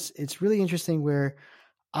it's really interesting where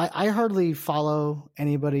I hardly follow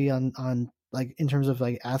anybody on like in terms of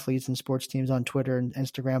like athletes and sports teams on Twitter and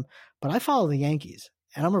Instagram, but I follow the Yankees,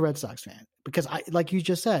 and I'm a Red Sox fan because I, like you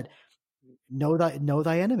just said, know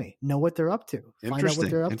thy enemy, know what they're up to, find out what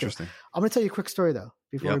they're up to. I'm going to tell you a quick story though,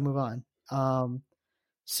 before we move on.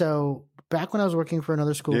 So back when I was working for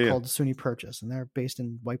another school called SUNY Purchase, and they're based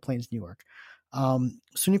in White Plains, New York.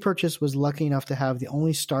 SUNY Purchase was lucky enough to have the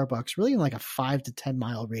only Starbucks really in like a 5 to 10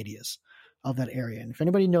 mile radius of that area. And if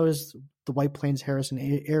anybody knows the White Plains Harrison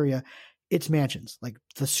area, it's mansions. Like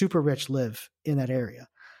the super rich live in that area.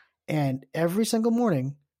 And every single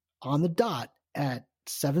morning on the dot at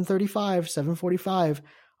 7:35, 7:45,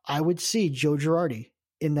 I would see Joe Girardi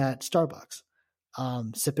in that Starbucks,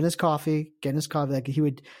 sipping his coffee, getting his coffee. Like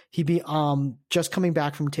he'd be just coming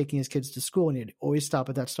back from taking his kids to school, and he'd always stop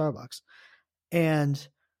at that Starbucks. And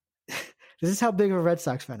this is how big of a Red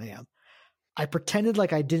Sox fan I am. I pretended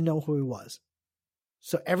like I didn't know who he was.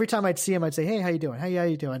 So every time I'd see him, I'd say, "Hey, how you doing? Hey, how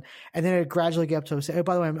you doing?" And then I'd gradually get up to him and say, "Oh,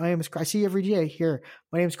 by the way, my name is Chris. I see you every day here.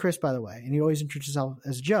 My name is Chris, by the way." And he always introduced himself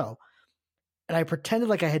as Joe. And I pretended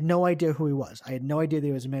like I had no idea who he was. I had no idea that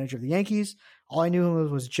he was a manager of the Yankees. All I knew him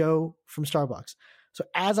was Joe from Starbucks. So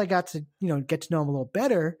as I got to, get to know him a little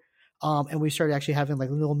better, and we started actually having like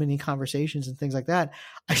little mini conversations and things like that,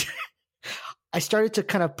 I started to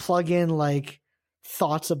kind of plug in like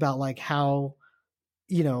thoughts about like how,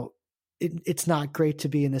 it's not great to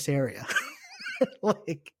be in this area.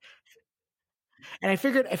 And I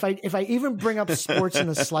figured if I even bring up sports in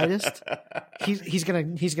the slightest, he's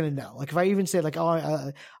gonna know. Like if I even say like, "Oh,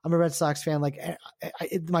 I'm a Red Sox fan," like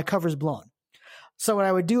my cover's blown. So what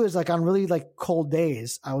I would do is like on really like cold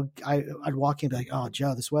days, I'd walk in and be like, "Oh,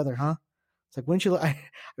 Joe, this weather, huh?" It's like, wouldn't you? I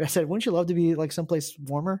said, "Wouldn't you love to be like someplace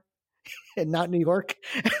warmer and not New York?"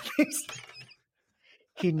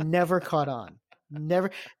 He never caught on.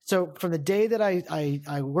 Never. So from the day that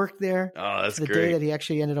I worked there, that's to the great. day that he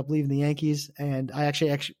actually ended up leaving the Yankees, and I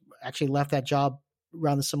actually left that job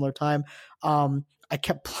around the similar time. I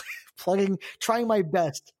kept trying my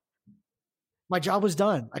best. My job was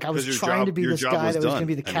done. Like I was trying to be this guy that was going to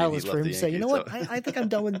be the catalyst for him to say, "You know what? I think I'm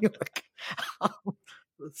done with New York."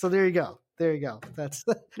 So there you go. That's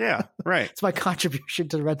right. It's my contribution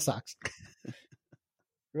to the Red Sox.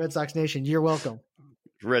 Red Sox Nation, you're welcome.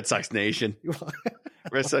 Red Sox Nation.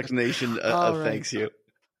 Red Sox Nation thanks you.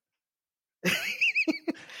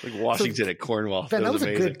 Like Washington at Cornwall. Ben, that was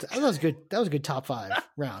amazing. That was a good top 5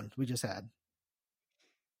 round we just had.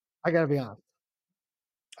 I got to be honest.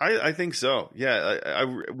 I think so. Yeah,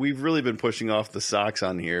 we've really been pushing off the Sox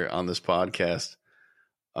on here on this podcast,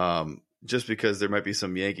 just because there might be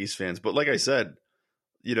some Yankees fans. But like I said,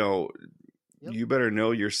 you better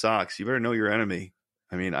know your Sox. You better know your enemy.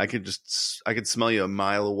 I mean, I could smell you a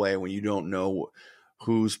mile away when you don't know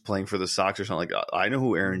who's playing for the Sox or something like that. I know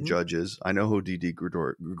who Aaron Judge is. I know who Didi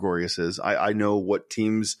Gregorius is. I know what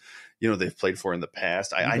teams, they've played for in the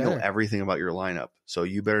past. I know everything about your lineup. So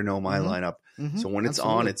you better know my lineup. So when it's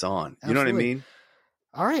on, it's on. You know what I mean?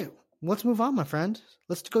 All right. Let's move on, my friend.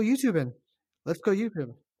 Let's go YouTubing.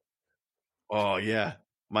 Oh, yeah.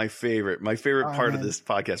 My favorite part of this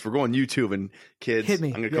podcast. We're going YouTube, and kids, hit me.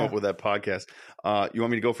 I'm going to come up with that podcast. You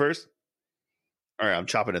want me to go first? All right. I'm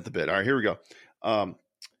chopping at the bit. All right, here we go.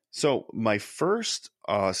 So my first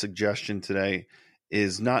suggestion today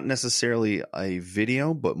is not necessarily a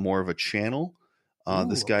video, but more of a channel.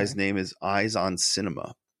 This guy's name is Eyes on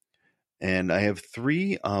Cinema. And I have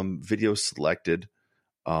 3 videos selected.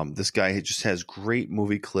 This guy just has great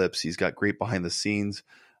movie clips. He's got great behind the scenes.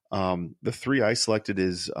 The 3 I selected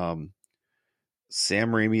is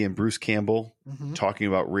Sam Raimi and Bruce Campbell talking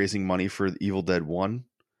about raising money for Evil Dead 1.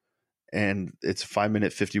 And it's a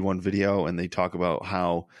 5-minute 51 video, and they talk about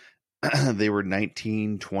how they were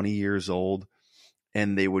 19, 20 years old,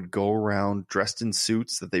 and they would go around dressed in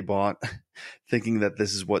suits that they bought, thinking that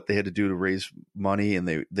this is what they had to do to raise money.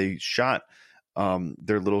 And they shot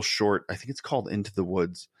their little short, I think it's called Into the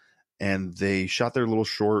Woods. and they shot their little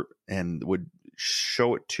short and would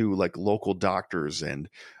show it to like local doctors and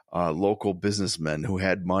local businessmen who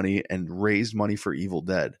had money and raised money for Evil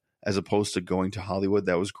Dead, as opposed to going to Hollywood.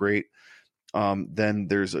 That was great. Then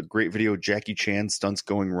there's a great video, Jackie Chan Stunts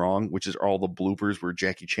Going Wrong, which is all the bloopers where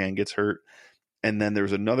Jackie Chan gets hurt. And then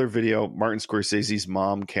there's another video, Martin Scorsese's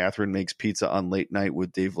mom, Catherine, makes pizza on late night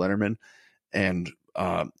with Dave Letterman. And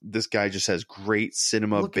this guy just has great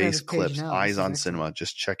cinema-based clips, Eyes on Cinema.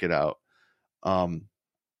 Just check it out.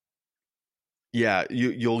 Yeah,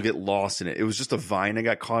 you'll get lost in it. It was just a Vine I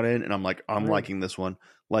got caught in, and I'm like, I'm liking this one,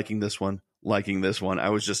 liking this one, liking this one. I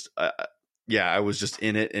was just, I was just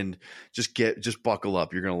in it, and just buckle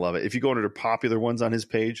up. You're gonna love it. If you go into the popular ones on his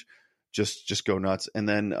page, just go nuts. And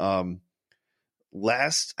then I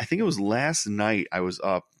think it was last night, I was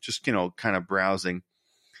up just kind of browsing,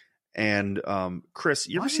 and Chris,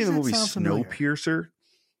 you ever seen the movie Snowpiercer?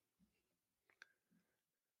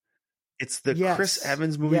 It's the Chris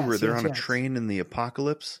Evans movie where they're on a train in the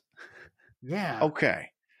apocalypse. Yeah.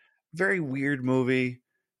 Okay. Very weird movie.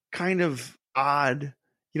 Kind of odd.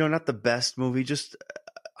 Not the best movie, just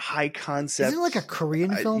high concept. Is it like a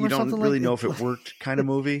Korean film or something? You don't really know if it worked kind of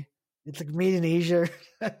movie. It's like made in Asia.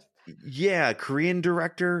 Yeah, Korean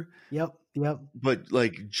director. Yep. But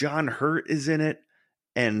like John Hurt is in it,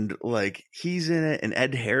 and like he's in it, and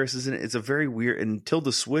Ed Harris is in it. It's a very weird, and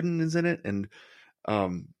Tilda Swinton is in it, and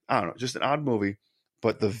I don't know, just an odd movie.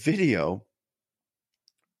 But the video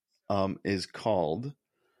is called,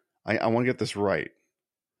 I want to get this right.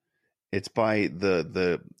 It's by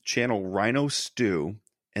the channel Rhino Stew,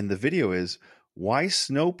 and the video is Why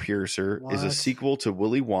Snowpiercer is a sequel to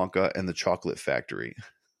Willy Wonka and the Chocolate Factory.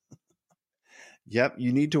 Yep,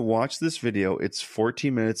 you need to watch this video. It's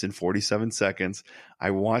 14 minutes and 47 seconds.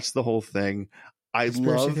 I watched the whole thing. I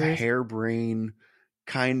love harebrained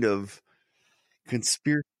kind of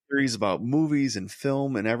conspiracy theories about movies and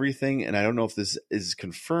film and everything. And I don't know if this is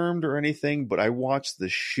confirmed or anything, but I watched the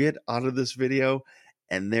shit out of this video.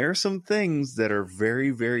 And there are some things that are very,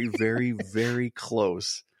 very, very, very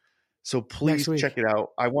close. So please check it out.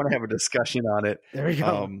 I want to have a discussion on it. There we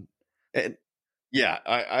go. And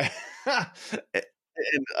yeah,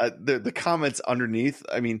 the comments underneath.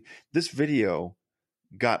 I mean, this video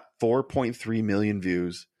got 4.3 million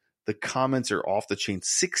views. The comments are off the chain.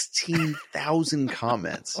 16,000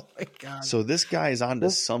 comments. Oh my God. So this guy is onto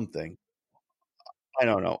something. I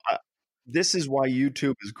don't know. This is why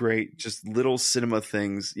YouTube is great. Just little cinema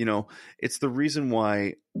things. It's the reason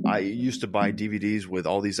why I used to buy DVDs with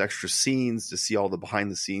all these extra scenes to see all the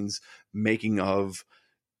behind the scenes making of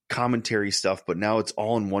commentary stuff. But now it's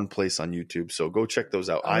all in one place on YouTube. So go check those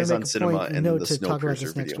out. Eyes on Cinema and the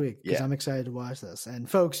Snowpiercer next week, because I'm excited to watch this. And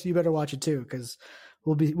folks, you better watch it too, because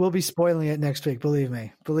we'll be spoiling it next week. Believe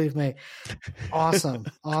me. Awesome,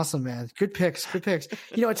 man. Good picks.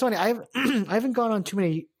 It's funny. I haven't gone on too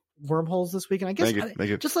many wormholes this week, and I guess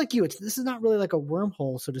just like you, this is not really like a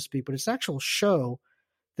wormhole, so to speak, but it's an actual show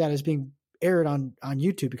that is being aired on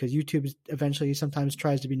YouTube, because YouTube eventually sometimes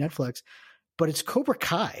tries to be Netflix. But it's Cobra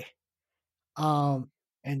Kai, and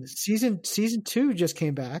season 2 just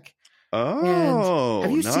came back. Oh,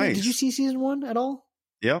 and nice. Did you see season 1 at all?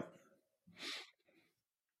 Yep.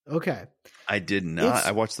 Okay. I did not.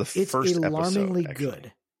 I watched the first episode. It's alarmingly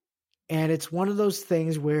good, and it's one of those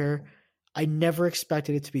things where I never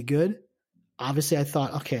expected it to be good. Obviously, I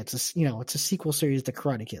thought, okay, it's a sequel series to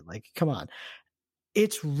Karate Kid. Like, come on,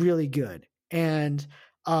 it's really good, and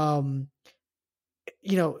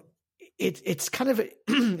it's kind of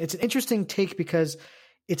it's an interesting take, because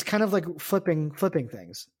it's kind of like flipping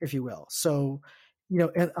things, if you will. So,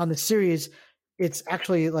 on the series, it's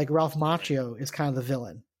actually like Ralph Macchio is kind of the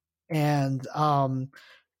villain, and the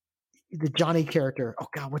Johnny character. Oh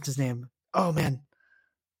God, what's his name? Oh man.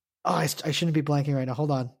 Oh, I shouldn't be blanking right now.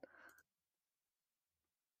 Hold on.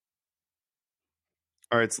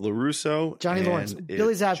 All right, it's LaRusso. Johnny Lawrence.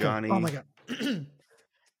 Billy Zabka. Oh my God.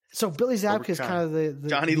 So Billy Zabka is kind of the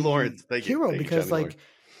Johnny Lawrence hero, because Johnny like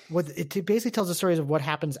what it basically tells the stories of what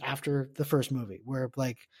happens after the first movie, where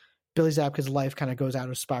like Billy Zabka's life kind of goes out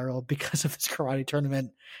of spiral because of this karate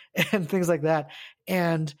tournament and things like that.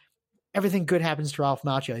 And everything good happens to Ralph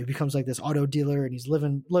Macchio. He becomes like this auto dealer, and he's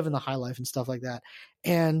living the high life and stuff like that.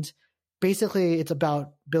 And basically it's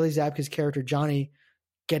about Billy Zabka's character, Johnny,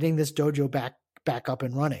 getting this dojo back up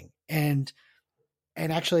and running. And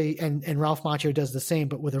actually, and Ralph Macchio does the same,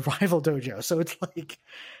 but with a rival dojo. So it's like,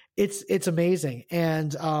 it's amazing.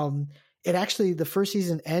 And it actually, the first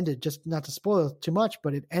season ended, just not to spoil too much,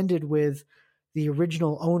 but it ended with the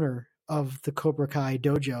original owner of the Cobra Kai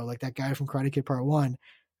dojo, like that guy from Karate Kid Part 1,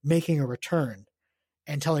 making a return.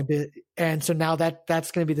 and telling and so now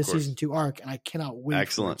that's going to be the season 2 arc, and I cannot wait.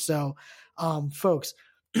 Excellent. For it. So, folks,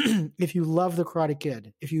 if you love the Karate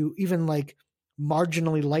Kid, if you even like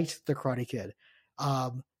marginally liked the Karate Kid,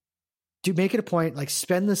 do make it a point, like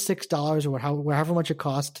spend the $6 or however much it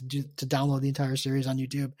costs to download the entire series on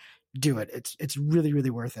YouTube. Do it. It's really, really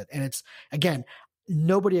worth it. And it's, again,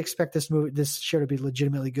 nobody expect this show to be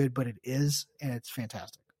legitimately good, but it is, and it's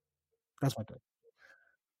fantastic. That's my pick.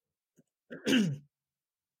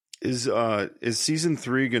 Is season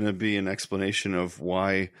 3 going to be an explanation of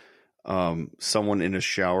why someone in a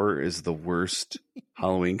shower is the worst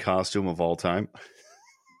Halloween costume of all time?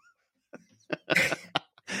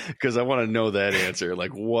 Because I want to know that answer.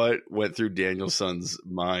 Like, what went through Danielson's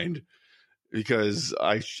mind? Because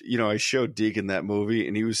I showed Deacon that movie,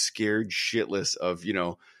 and he was scared shitless of,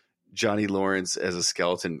 Johnny Lawrence as a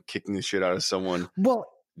skeleton kicking the shit out of someone. Well,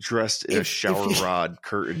 dressed in a shower rod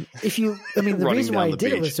curtain. The reason why he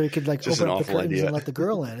did it was so he could like open up the curtains and let the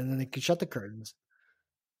girl in, and then he could shut the curtains.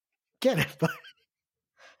 Get it? But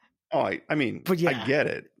but yeah, I get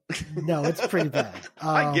it. No, it's pretty bad.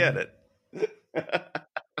 I get it.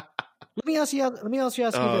 Let me ask you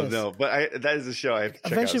this. Oh no, but that is a show I have to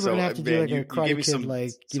check eventually out. We're gonna have to do like a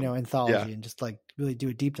Karate Kid anthology and just like really do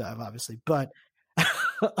a deep dive, obviously. But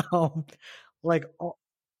so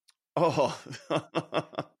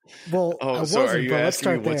are you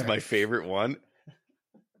asking me what's my favorite one?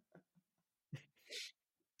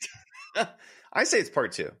 I say it's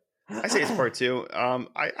part 2. I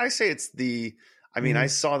say it's the. I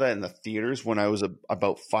saw that in the theaters when I was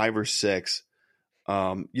about 5 or 6.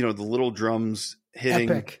 The little drums hitting.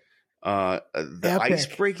 Epic. The ice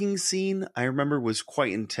breaking scene I remember was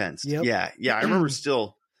quite intense. Yep. Yeah. I remember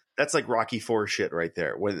still. That's like Rocky IV shit right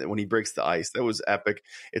there. When he breaks the ice, that was epic.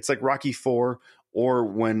 It's like Rocky IV, or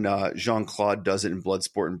when Jean-Claude does it in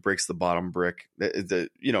Bloodsport and breaks the bottom brick.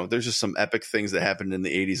 There's just some epic things that happened in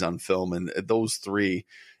the 80s on film, and those 3,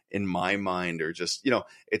 in my mind, are just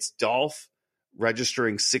it's Dolph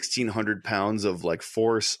registering 1,600 pounds of like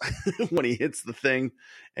force when he hits the thing,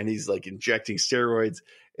 and he's like injecting steroids.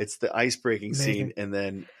 It's the ice breaking scene, and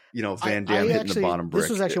then. Van Damme hitting the bottom brick.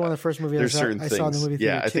 This was actually one of the first movies I saw in the movie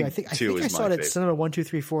theater. Yeah, I think I saw it at Cinema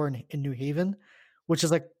 1-2-3-4 in New Haven, which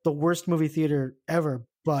is like the worst movie theater ever,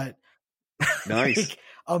 but nice,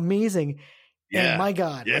 amazing. Yeah. And my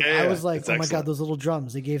God, I was like, oh my God, those little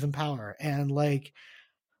drums, they gave him power. And like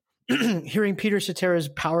hearing Peter Cetera's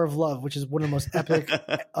Power of Love, which is one of the most epic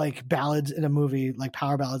like ballads in a movie, like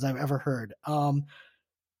power ballads I've ever heard.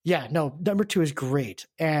 Yeah, no, number 2 is great.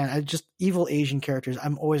 And evil Asian characters.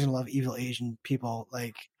 I'm always in love with evil Asian people.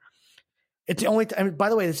 Like, it's the only by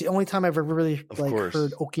the way, it's the only time I've ever really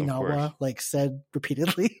heard Okinawa like said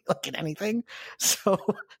repeatedly, like in anything. So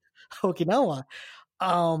Okinawa.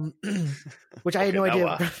 Which I had no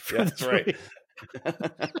idea. Yeah, that's right.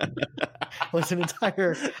 Was an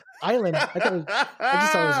entire island. I just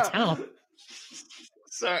thought it was a town.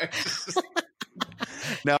 Sorry.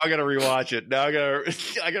 Now I gotta rewatch it. I gotta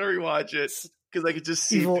rewatch it because I could just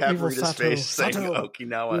see Paprika's face saying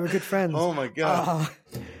Okinawa. We were good friends. Oh my God!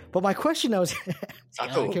 But my question was, I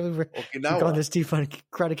can't believe we're going this deep on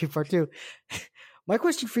Karate Kid Part 2. My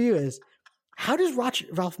question for you is, how does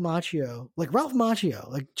Ralph Macchio,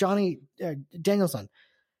 like Johnny Danielson,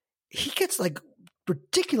 he gets like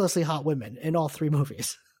ridiculously hot women in all 3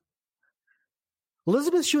 movies?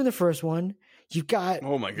 Elizabeth Shue in the first one. You've got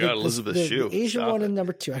Elizabeth Shue, the Asian one in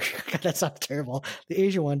number 2. God, that sounds terrible. The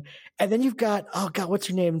Asian one, and then you've got what's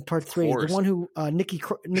her name in Part 3? The one who Nikki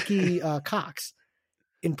Cox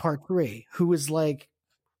in Part 3, who is like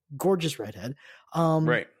gorgeous redhead.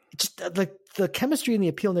 Right. Just like the chemistry and the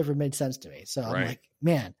appeal never made sense to me. So I'm like,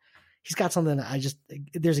 man, he's got something that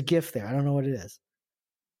there's a gift there. I don't know what it is.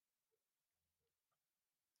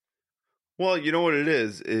 Well, you know what it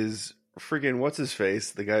is freaking what's his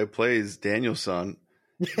face, the guy who plays Danielson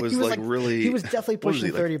was like really. He was definitely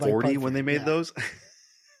pushing 30 by 40 when they made those.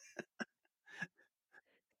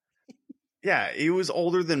 Yeah, he was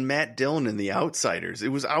older than Matt Dillon in The Outsiders. It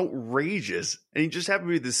was outrageous, and he just happened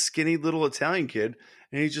to be this skinny little Italian kid,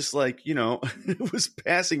 and he just like was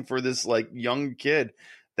passing for this like young kid.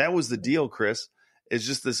 That was the deal, Chris. It's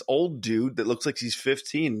just this old dude that looks like he's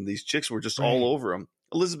 15. These chicks were just all over him.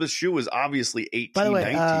 Elizabeth Shue was obviously 18, By the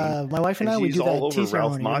way, 19. My wife and I, we do all that tea over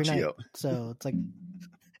Ralph ceremony every Macchio. night. So it's like...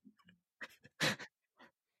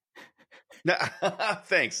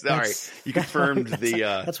 Thanks. All right. You confirmed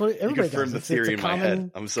that's what everybody confirmed does. the theory in my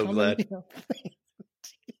head. I'm so glad.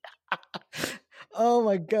 Oh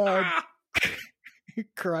my God.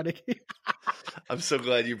 Karate. I'm so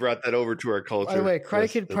glad you brought that over to our culture. By the way, Karate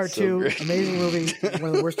Kid Part 2, amazing movie. One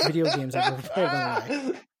of the worst video games I've ever played, by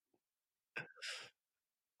the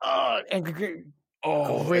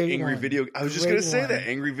way. Angry Video. I was just going to say that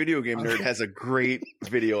Angry Video Game Nerd has a great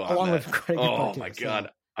video on Along that. With Karate Kid Part 2, my God.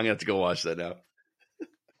 I'm going to have to go watch that now.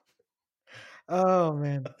 Oh,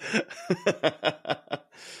 man.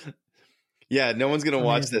 Yeah, no one's going to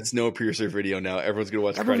watch that Snowpiercer video now. Everyone's going to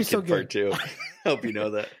watch Karate Kid Part 2. I hope you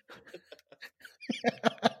know that.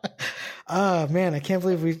 Oh, man, I can't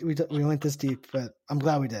believe we went this deep, but I'm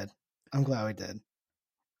glad we did.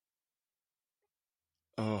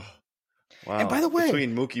 Oh, wow. And by the way,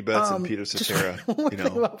 between Mookie Betts and Peter Cetera, you know.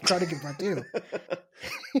 About Karate Kid Part 2.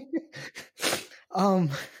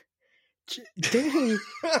 Danny,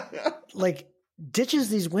 like, ditches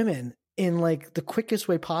these women in, like, the quickest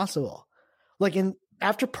way possible. Like,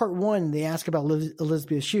 after Part 1, they ask about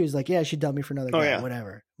Elizabeth Shue. Like, yeah, she dumped me for another guy,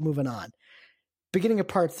 whatever. Moving on. Beginning of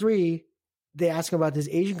Part 3, they ask him about this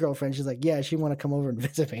Asian girlfriend. She's like, yeah, she want to come over and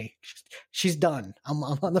visit me. She's done. I'm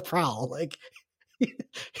on the prowl. Like,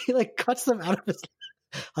 he like cuts them out of his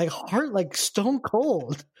like heart, like stone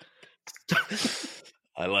cold.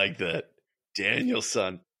 I like that.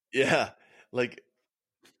 Daniel-san. Yeah. Like,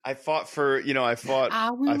 I fought for, what's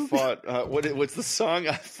the song?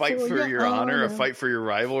 I fight for your honor, a fight for your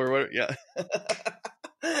rival or whatever. Yeah.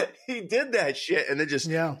 He did that shit and then just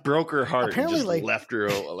broke her heart. Apparently, and just left her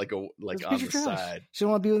like on the side. She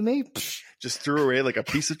don't want to be with me. Just threw her away like a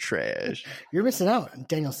piece of trash. You're missing out,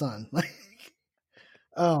 Daniel-san.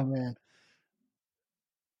 Oh man.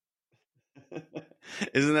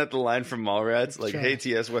 Isn't that the line from Mallrats? Like, hey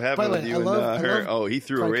TS, what happened with you and her? Oh, he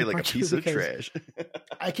threw away like a piece of trash.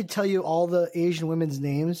 I could tell you all the Asian women's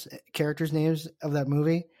names, characters' names of that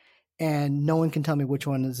movie, and no one can tell me which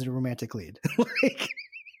one is the romantic lead. Like,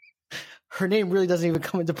 her name really doesn't even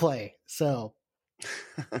come into play. So,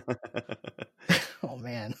 oh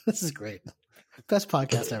man, this is great. Best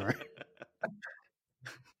podcast ever.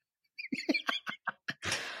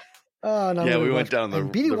 Oh no! Yeah, we went down the.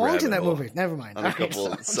 BD Wong's in that movie. Never mind. On a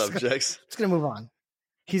couple subjects. Just gonna move on.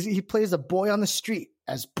 He plays a boy on the street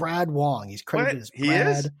as Brad Wong. He's credited as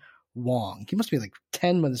Brad Wong. He must be like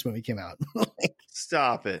 10 when this movie came out.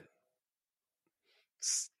 Stop it.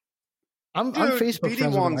 I'm on Facebook.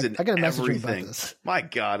 BD Wong's in I got a message everything. About this. My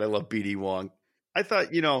God, I love BD Wong. I thought,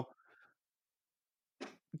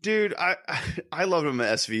 dude, I love him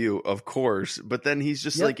at SVU, of course, but then he's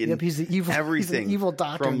just like in he's the evil, everything. He's an evil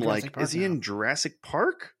doctor from like, Park is he in Jurassic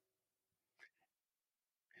Park?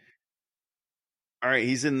 All right,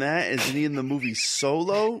 he's in that. Isn't he in the movie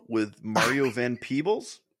Solo with Mario Van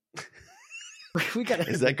Peebles?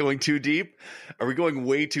 Is that going too deep? Are we going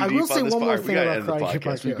way too deep on this podcast? We got to end the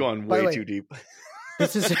podcast. We've gone way too deep.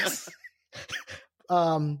 This is just,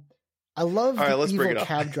 I love the evil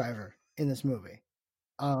cab driver in this movie.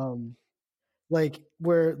 Like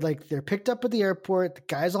where like they're picked up at the airport, the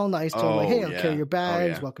guy's all nice to him, like, hey, I'll carry your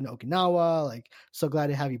bags, welcome to Okinawa, like, so glad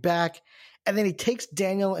to have you back. And then he takes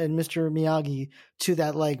Daniel and Mr. Miyagi to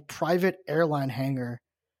that like private airline hangar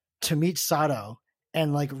to meet Sato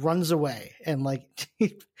and like runs away. And like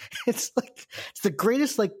it's the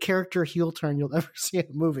greatest like character heel turn you'll ever see in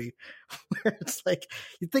a movie, where it's like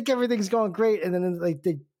you think everything's going great and then like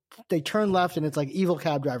they turn left and it's like evil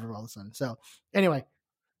cab driver all of a sudden. So anyway.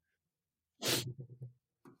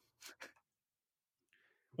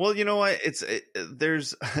 Well, you know what?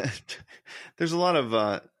 There's a lot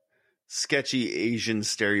of sketchy Asian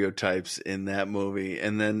stereotypes in that movie,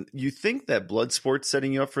 and then you think that Bloodsport's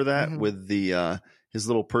setting you up for that with the his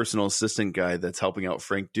little personal assistant guy that's helping out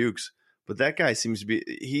Frank Dukes, but that guy seems to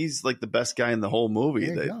be—he's like the best guy in the whole movie.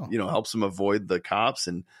 That helps him avoid the cops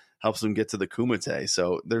and helps him get to the Kumite.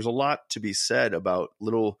 So there's a lot to be said about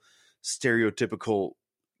little stereotypical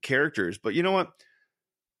characters, but you know what?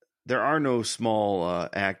 There are no small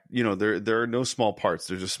there are no small parts.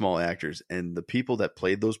 There's just small actors, and the people that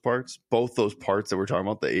played those parts, both those parts that we're talking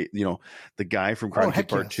about, the guy from Karate Kid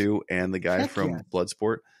Part 2 and the guy from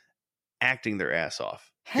Bloodsport, acting their ass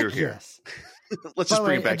off. Heck yes. Let's just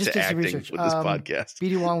bring it back to acting with this podcast.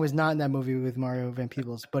 BD Wong was not in that movie with Mario Van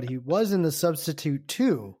Peebles, but he was in The Substitute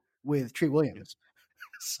 2 with Treat Williams.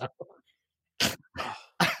 So.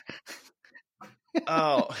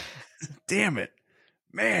 Oh, damn it.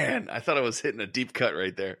 Man, I thought I was hitting a deep cut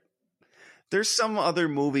right there. There's some other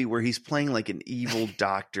movie where he's playing like an evil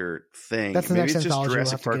doctor thing. That's the Maybe next it's just anthology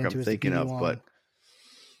Jurassic Park I'm thinking of, Wong. but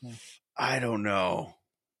I don't know.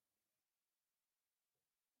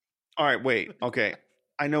 All right, wait. Okay.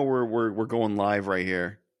 I know we're going live right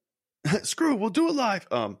here. Screw it, we'll do it live.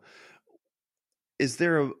 Is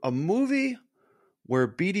there a movie where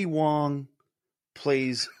BD Wong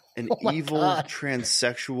plays an my evil God.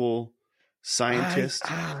 transsexual scientist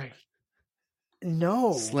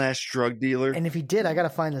no / drug dealer. And if he did, I got to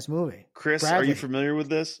find this movie. Chris, Bradley, are you familiar with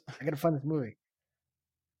this? I got to find this movie.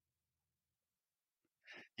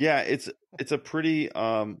 Yeah, it's a pretty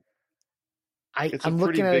I'm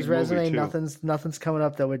looking at his resume. Nothing's coming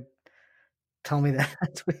up that would tell me that.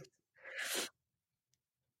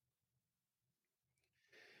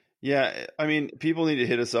 Yeah, I mean, people need to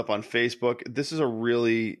hit us up on Facebook. This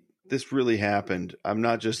really happened. I'm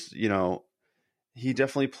not just, he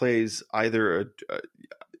definitely plays either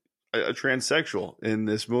a transsexual in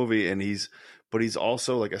this movie, but he's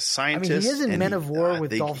also like a scientist. I mean, he is in Men of War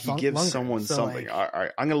with Dolph Lundgren. He gives someone something. All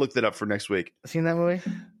right, I'm gonna look that up for next week. Seen that movie?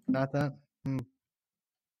 Not that.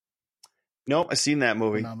 Nope, I've seen that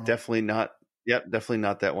movie. Phenomenal. Definitely not. Yep, definitely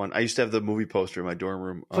not that one. I used to have the movie poster in my dorm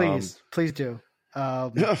room. Please do.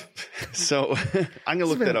 So I'm gonna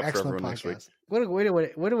look that up for everyone next week. What a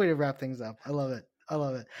way to wrap things up. I love it.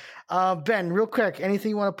 Ben, real quick,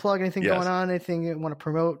 anything you want to plug? Anything going on? Anything you want to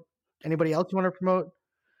promote? Anybody else you want to promote?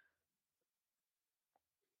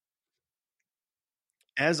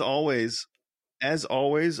 As always,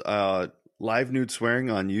 live nude swearing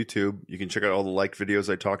on YouTube. You can check out all the liked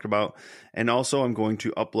videos I talked about. And also I'm going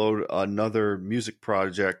to upload another music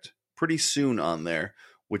project pretty soon on there,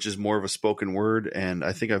 which is more of a spoken word. And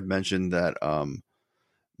I think I've mentioned that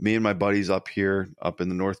me and my buddies up in the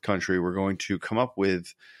North Country, we're going to come up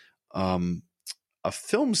with a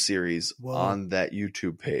film series on that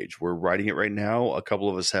YouTube page. We're writing it right now. A couple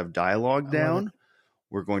of us have dialogue down.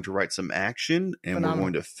 We're going to write some action, and we're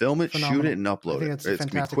going to film it, shoot it, and upload it. It's going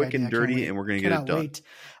to be quick and dirty, and we're going to get it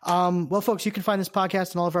done. Well, folks, you can find this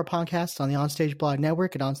podcast and all of our podcasts on the Onstage Blog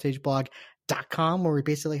Network at onstageblog.com, where we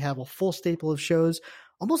basically have a full staple of shows,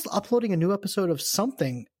 almost uploading a new episode of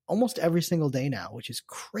something almost every single day now, which is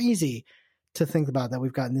crazy to think about that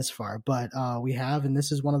we've gotten this far. But we have, and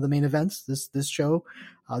this is one of the main events, this show,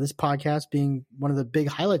 this podcast being one of the big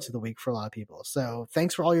highlights of the week for a lot of people. So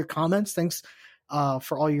thanks for all your comments. Thanks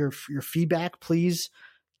for all your feedback. Please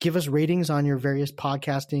give us ratings on your various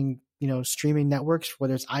podcasting, streaming networks,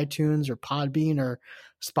 whether it's iTunes or Podbean or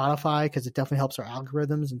Spotify, because it definitely helps our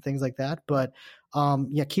algorithms and things like that. But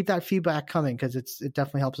keep that feedback coming, because it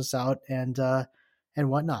definitely helps us out and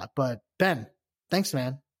whatnot. But Ben, thanks,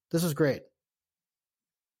 man. This was great.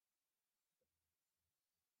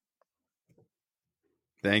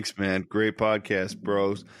 Thanks, man. Great podcast,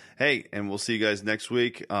 bros. Hey, and we'll see you guys next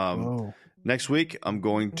week. Next week, I'm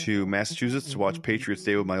going to Massachusetts to watch Patriots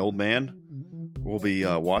Day with my old man. We'll be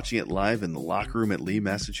watching it live in the locker room at Lee,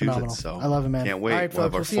 Massachusetts. Phenomenal. So I love it, man. Can't wait. Right, we'll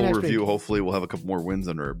have our full review. Week. Hopefully, we'll have a couple more wins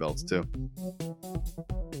under our belts, too.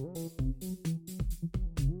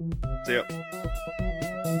 See ya.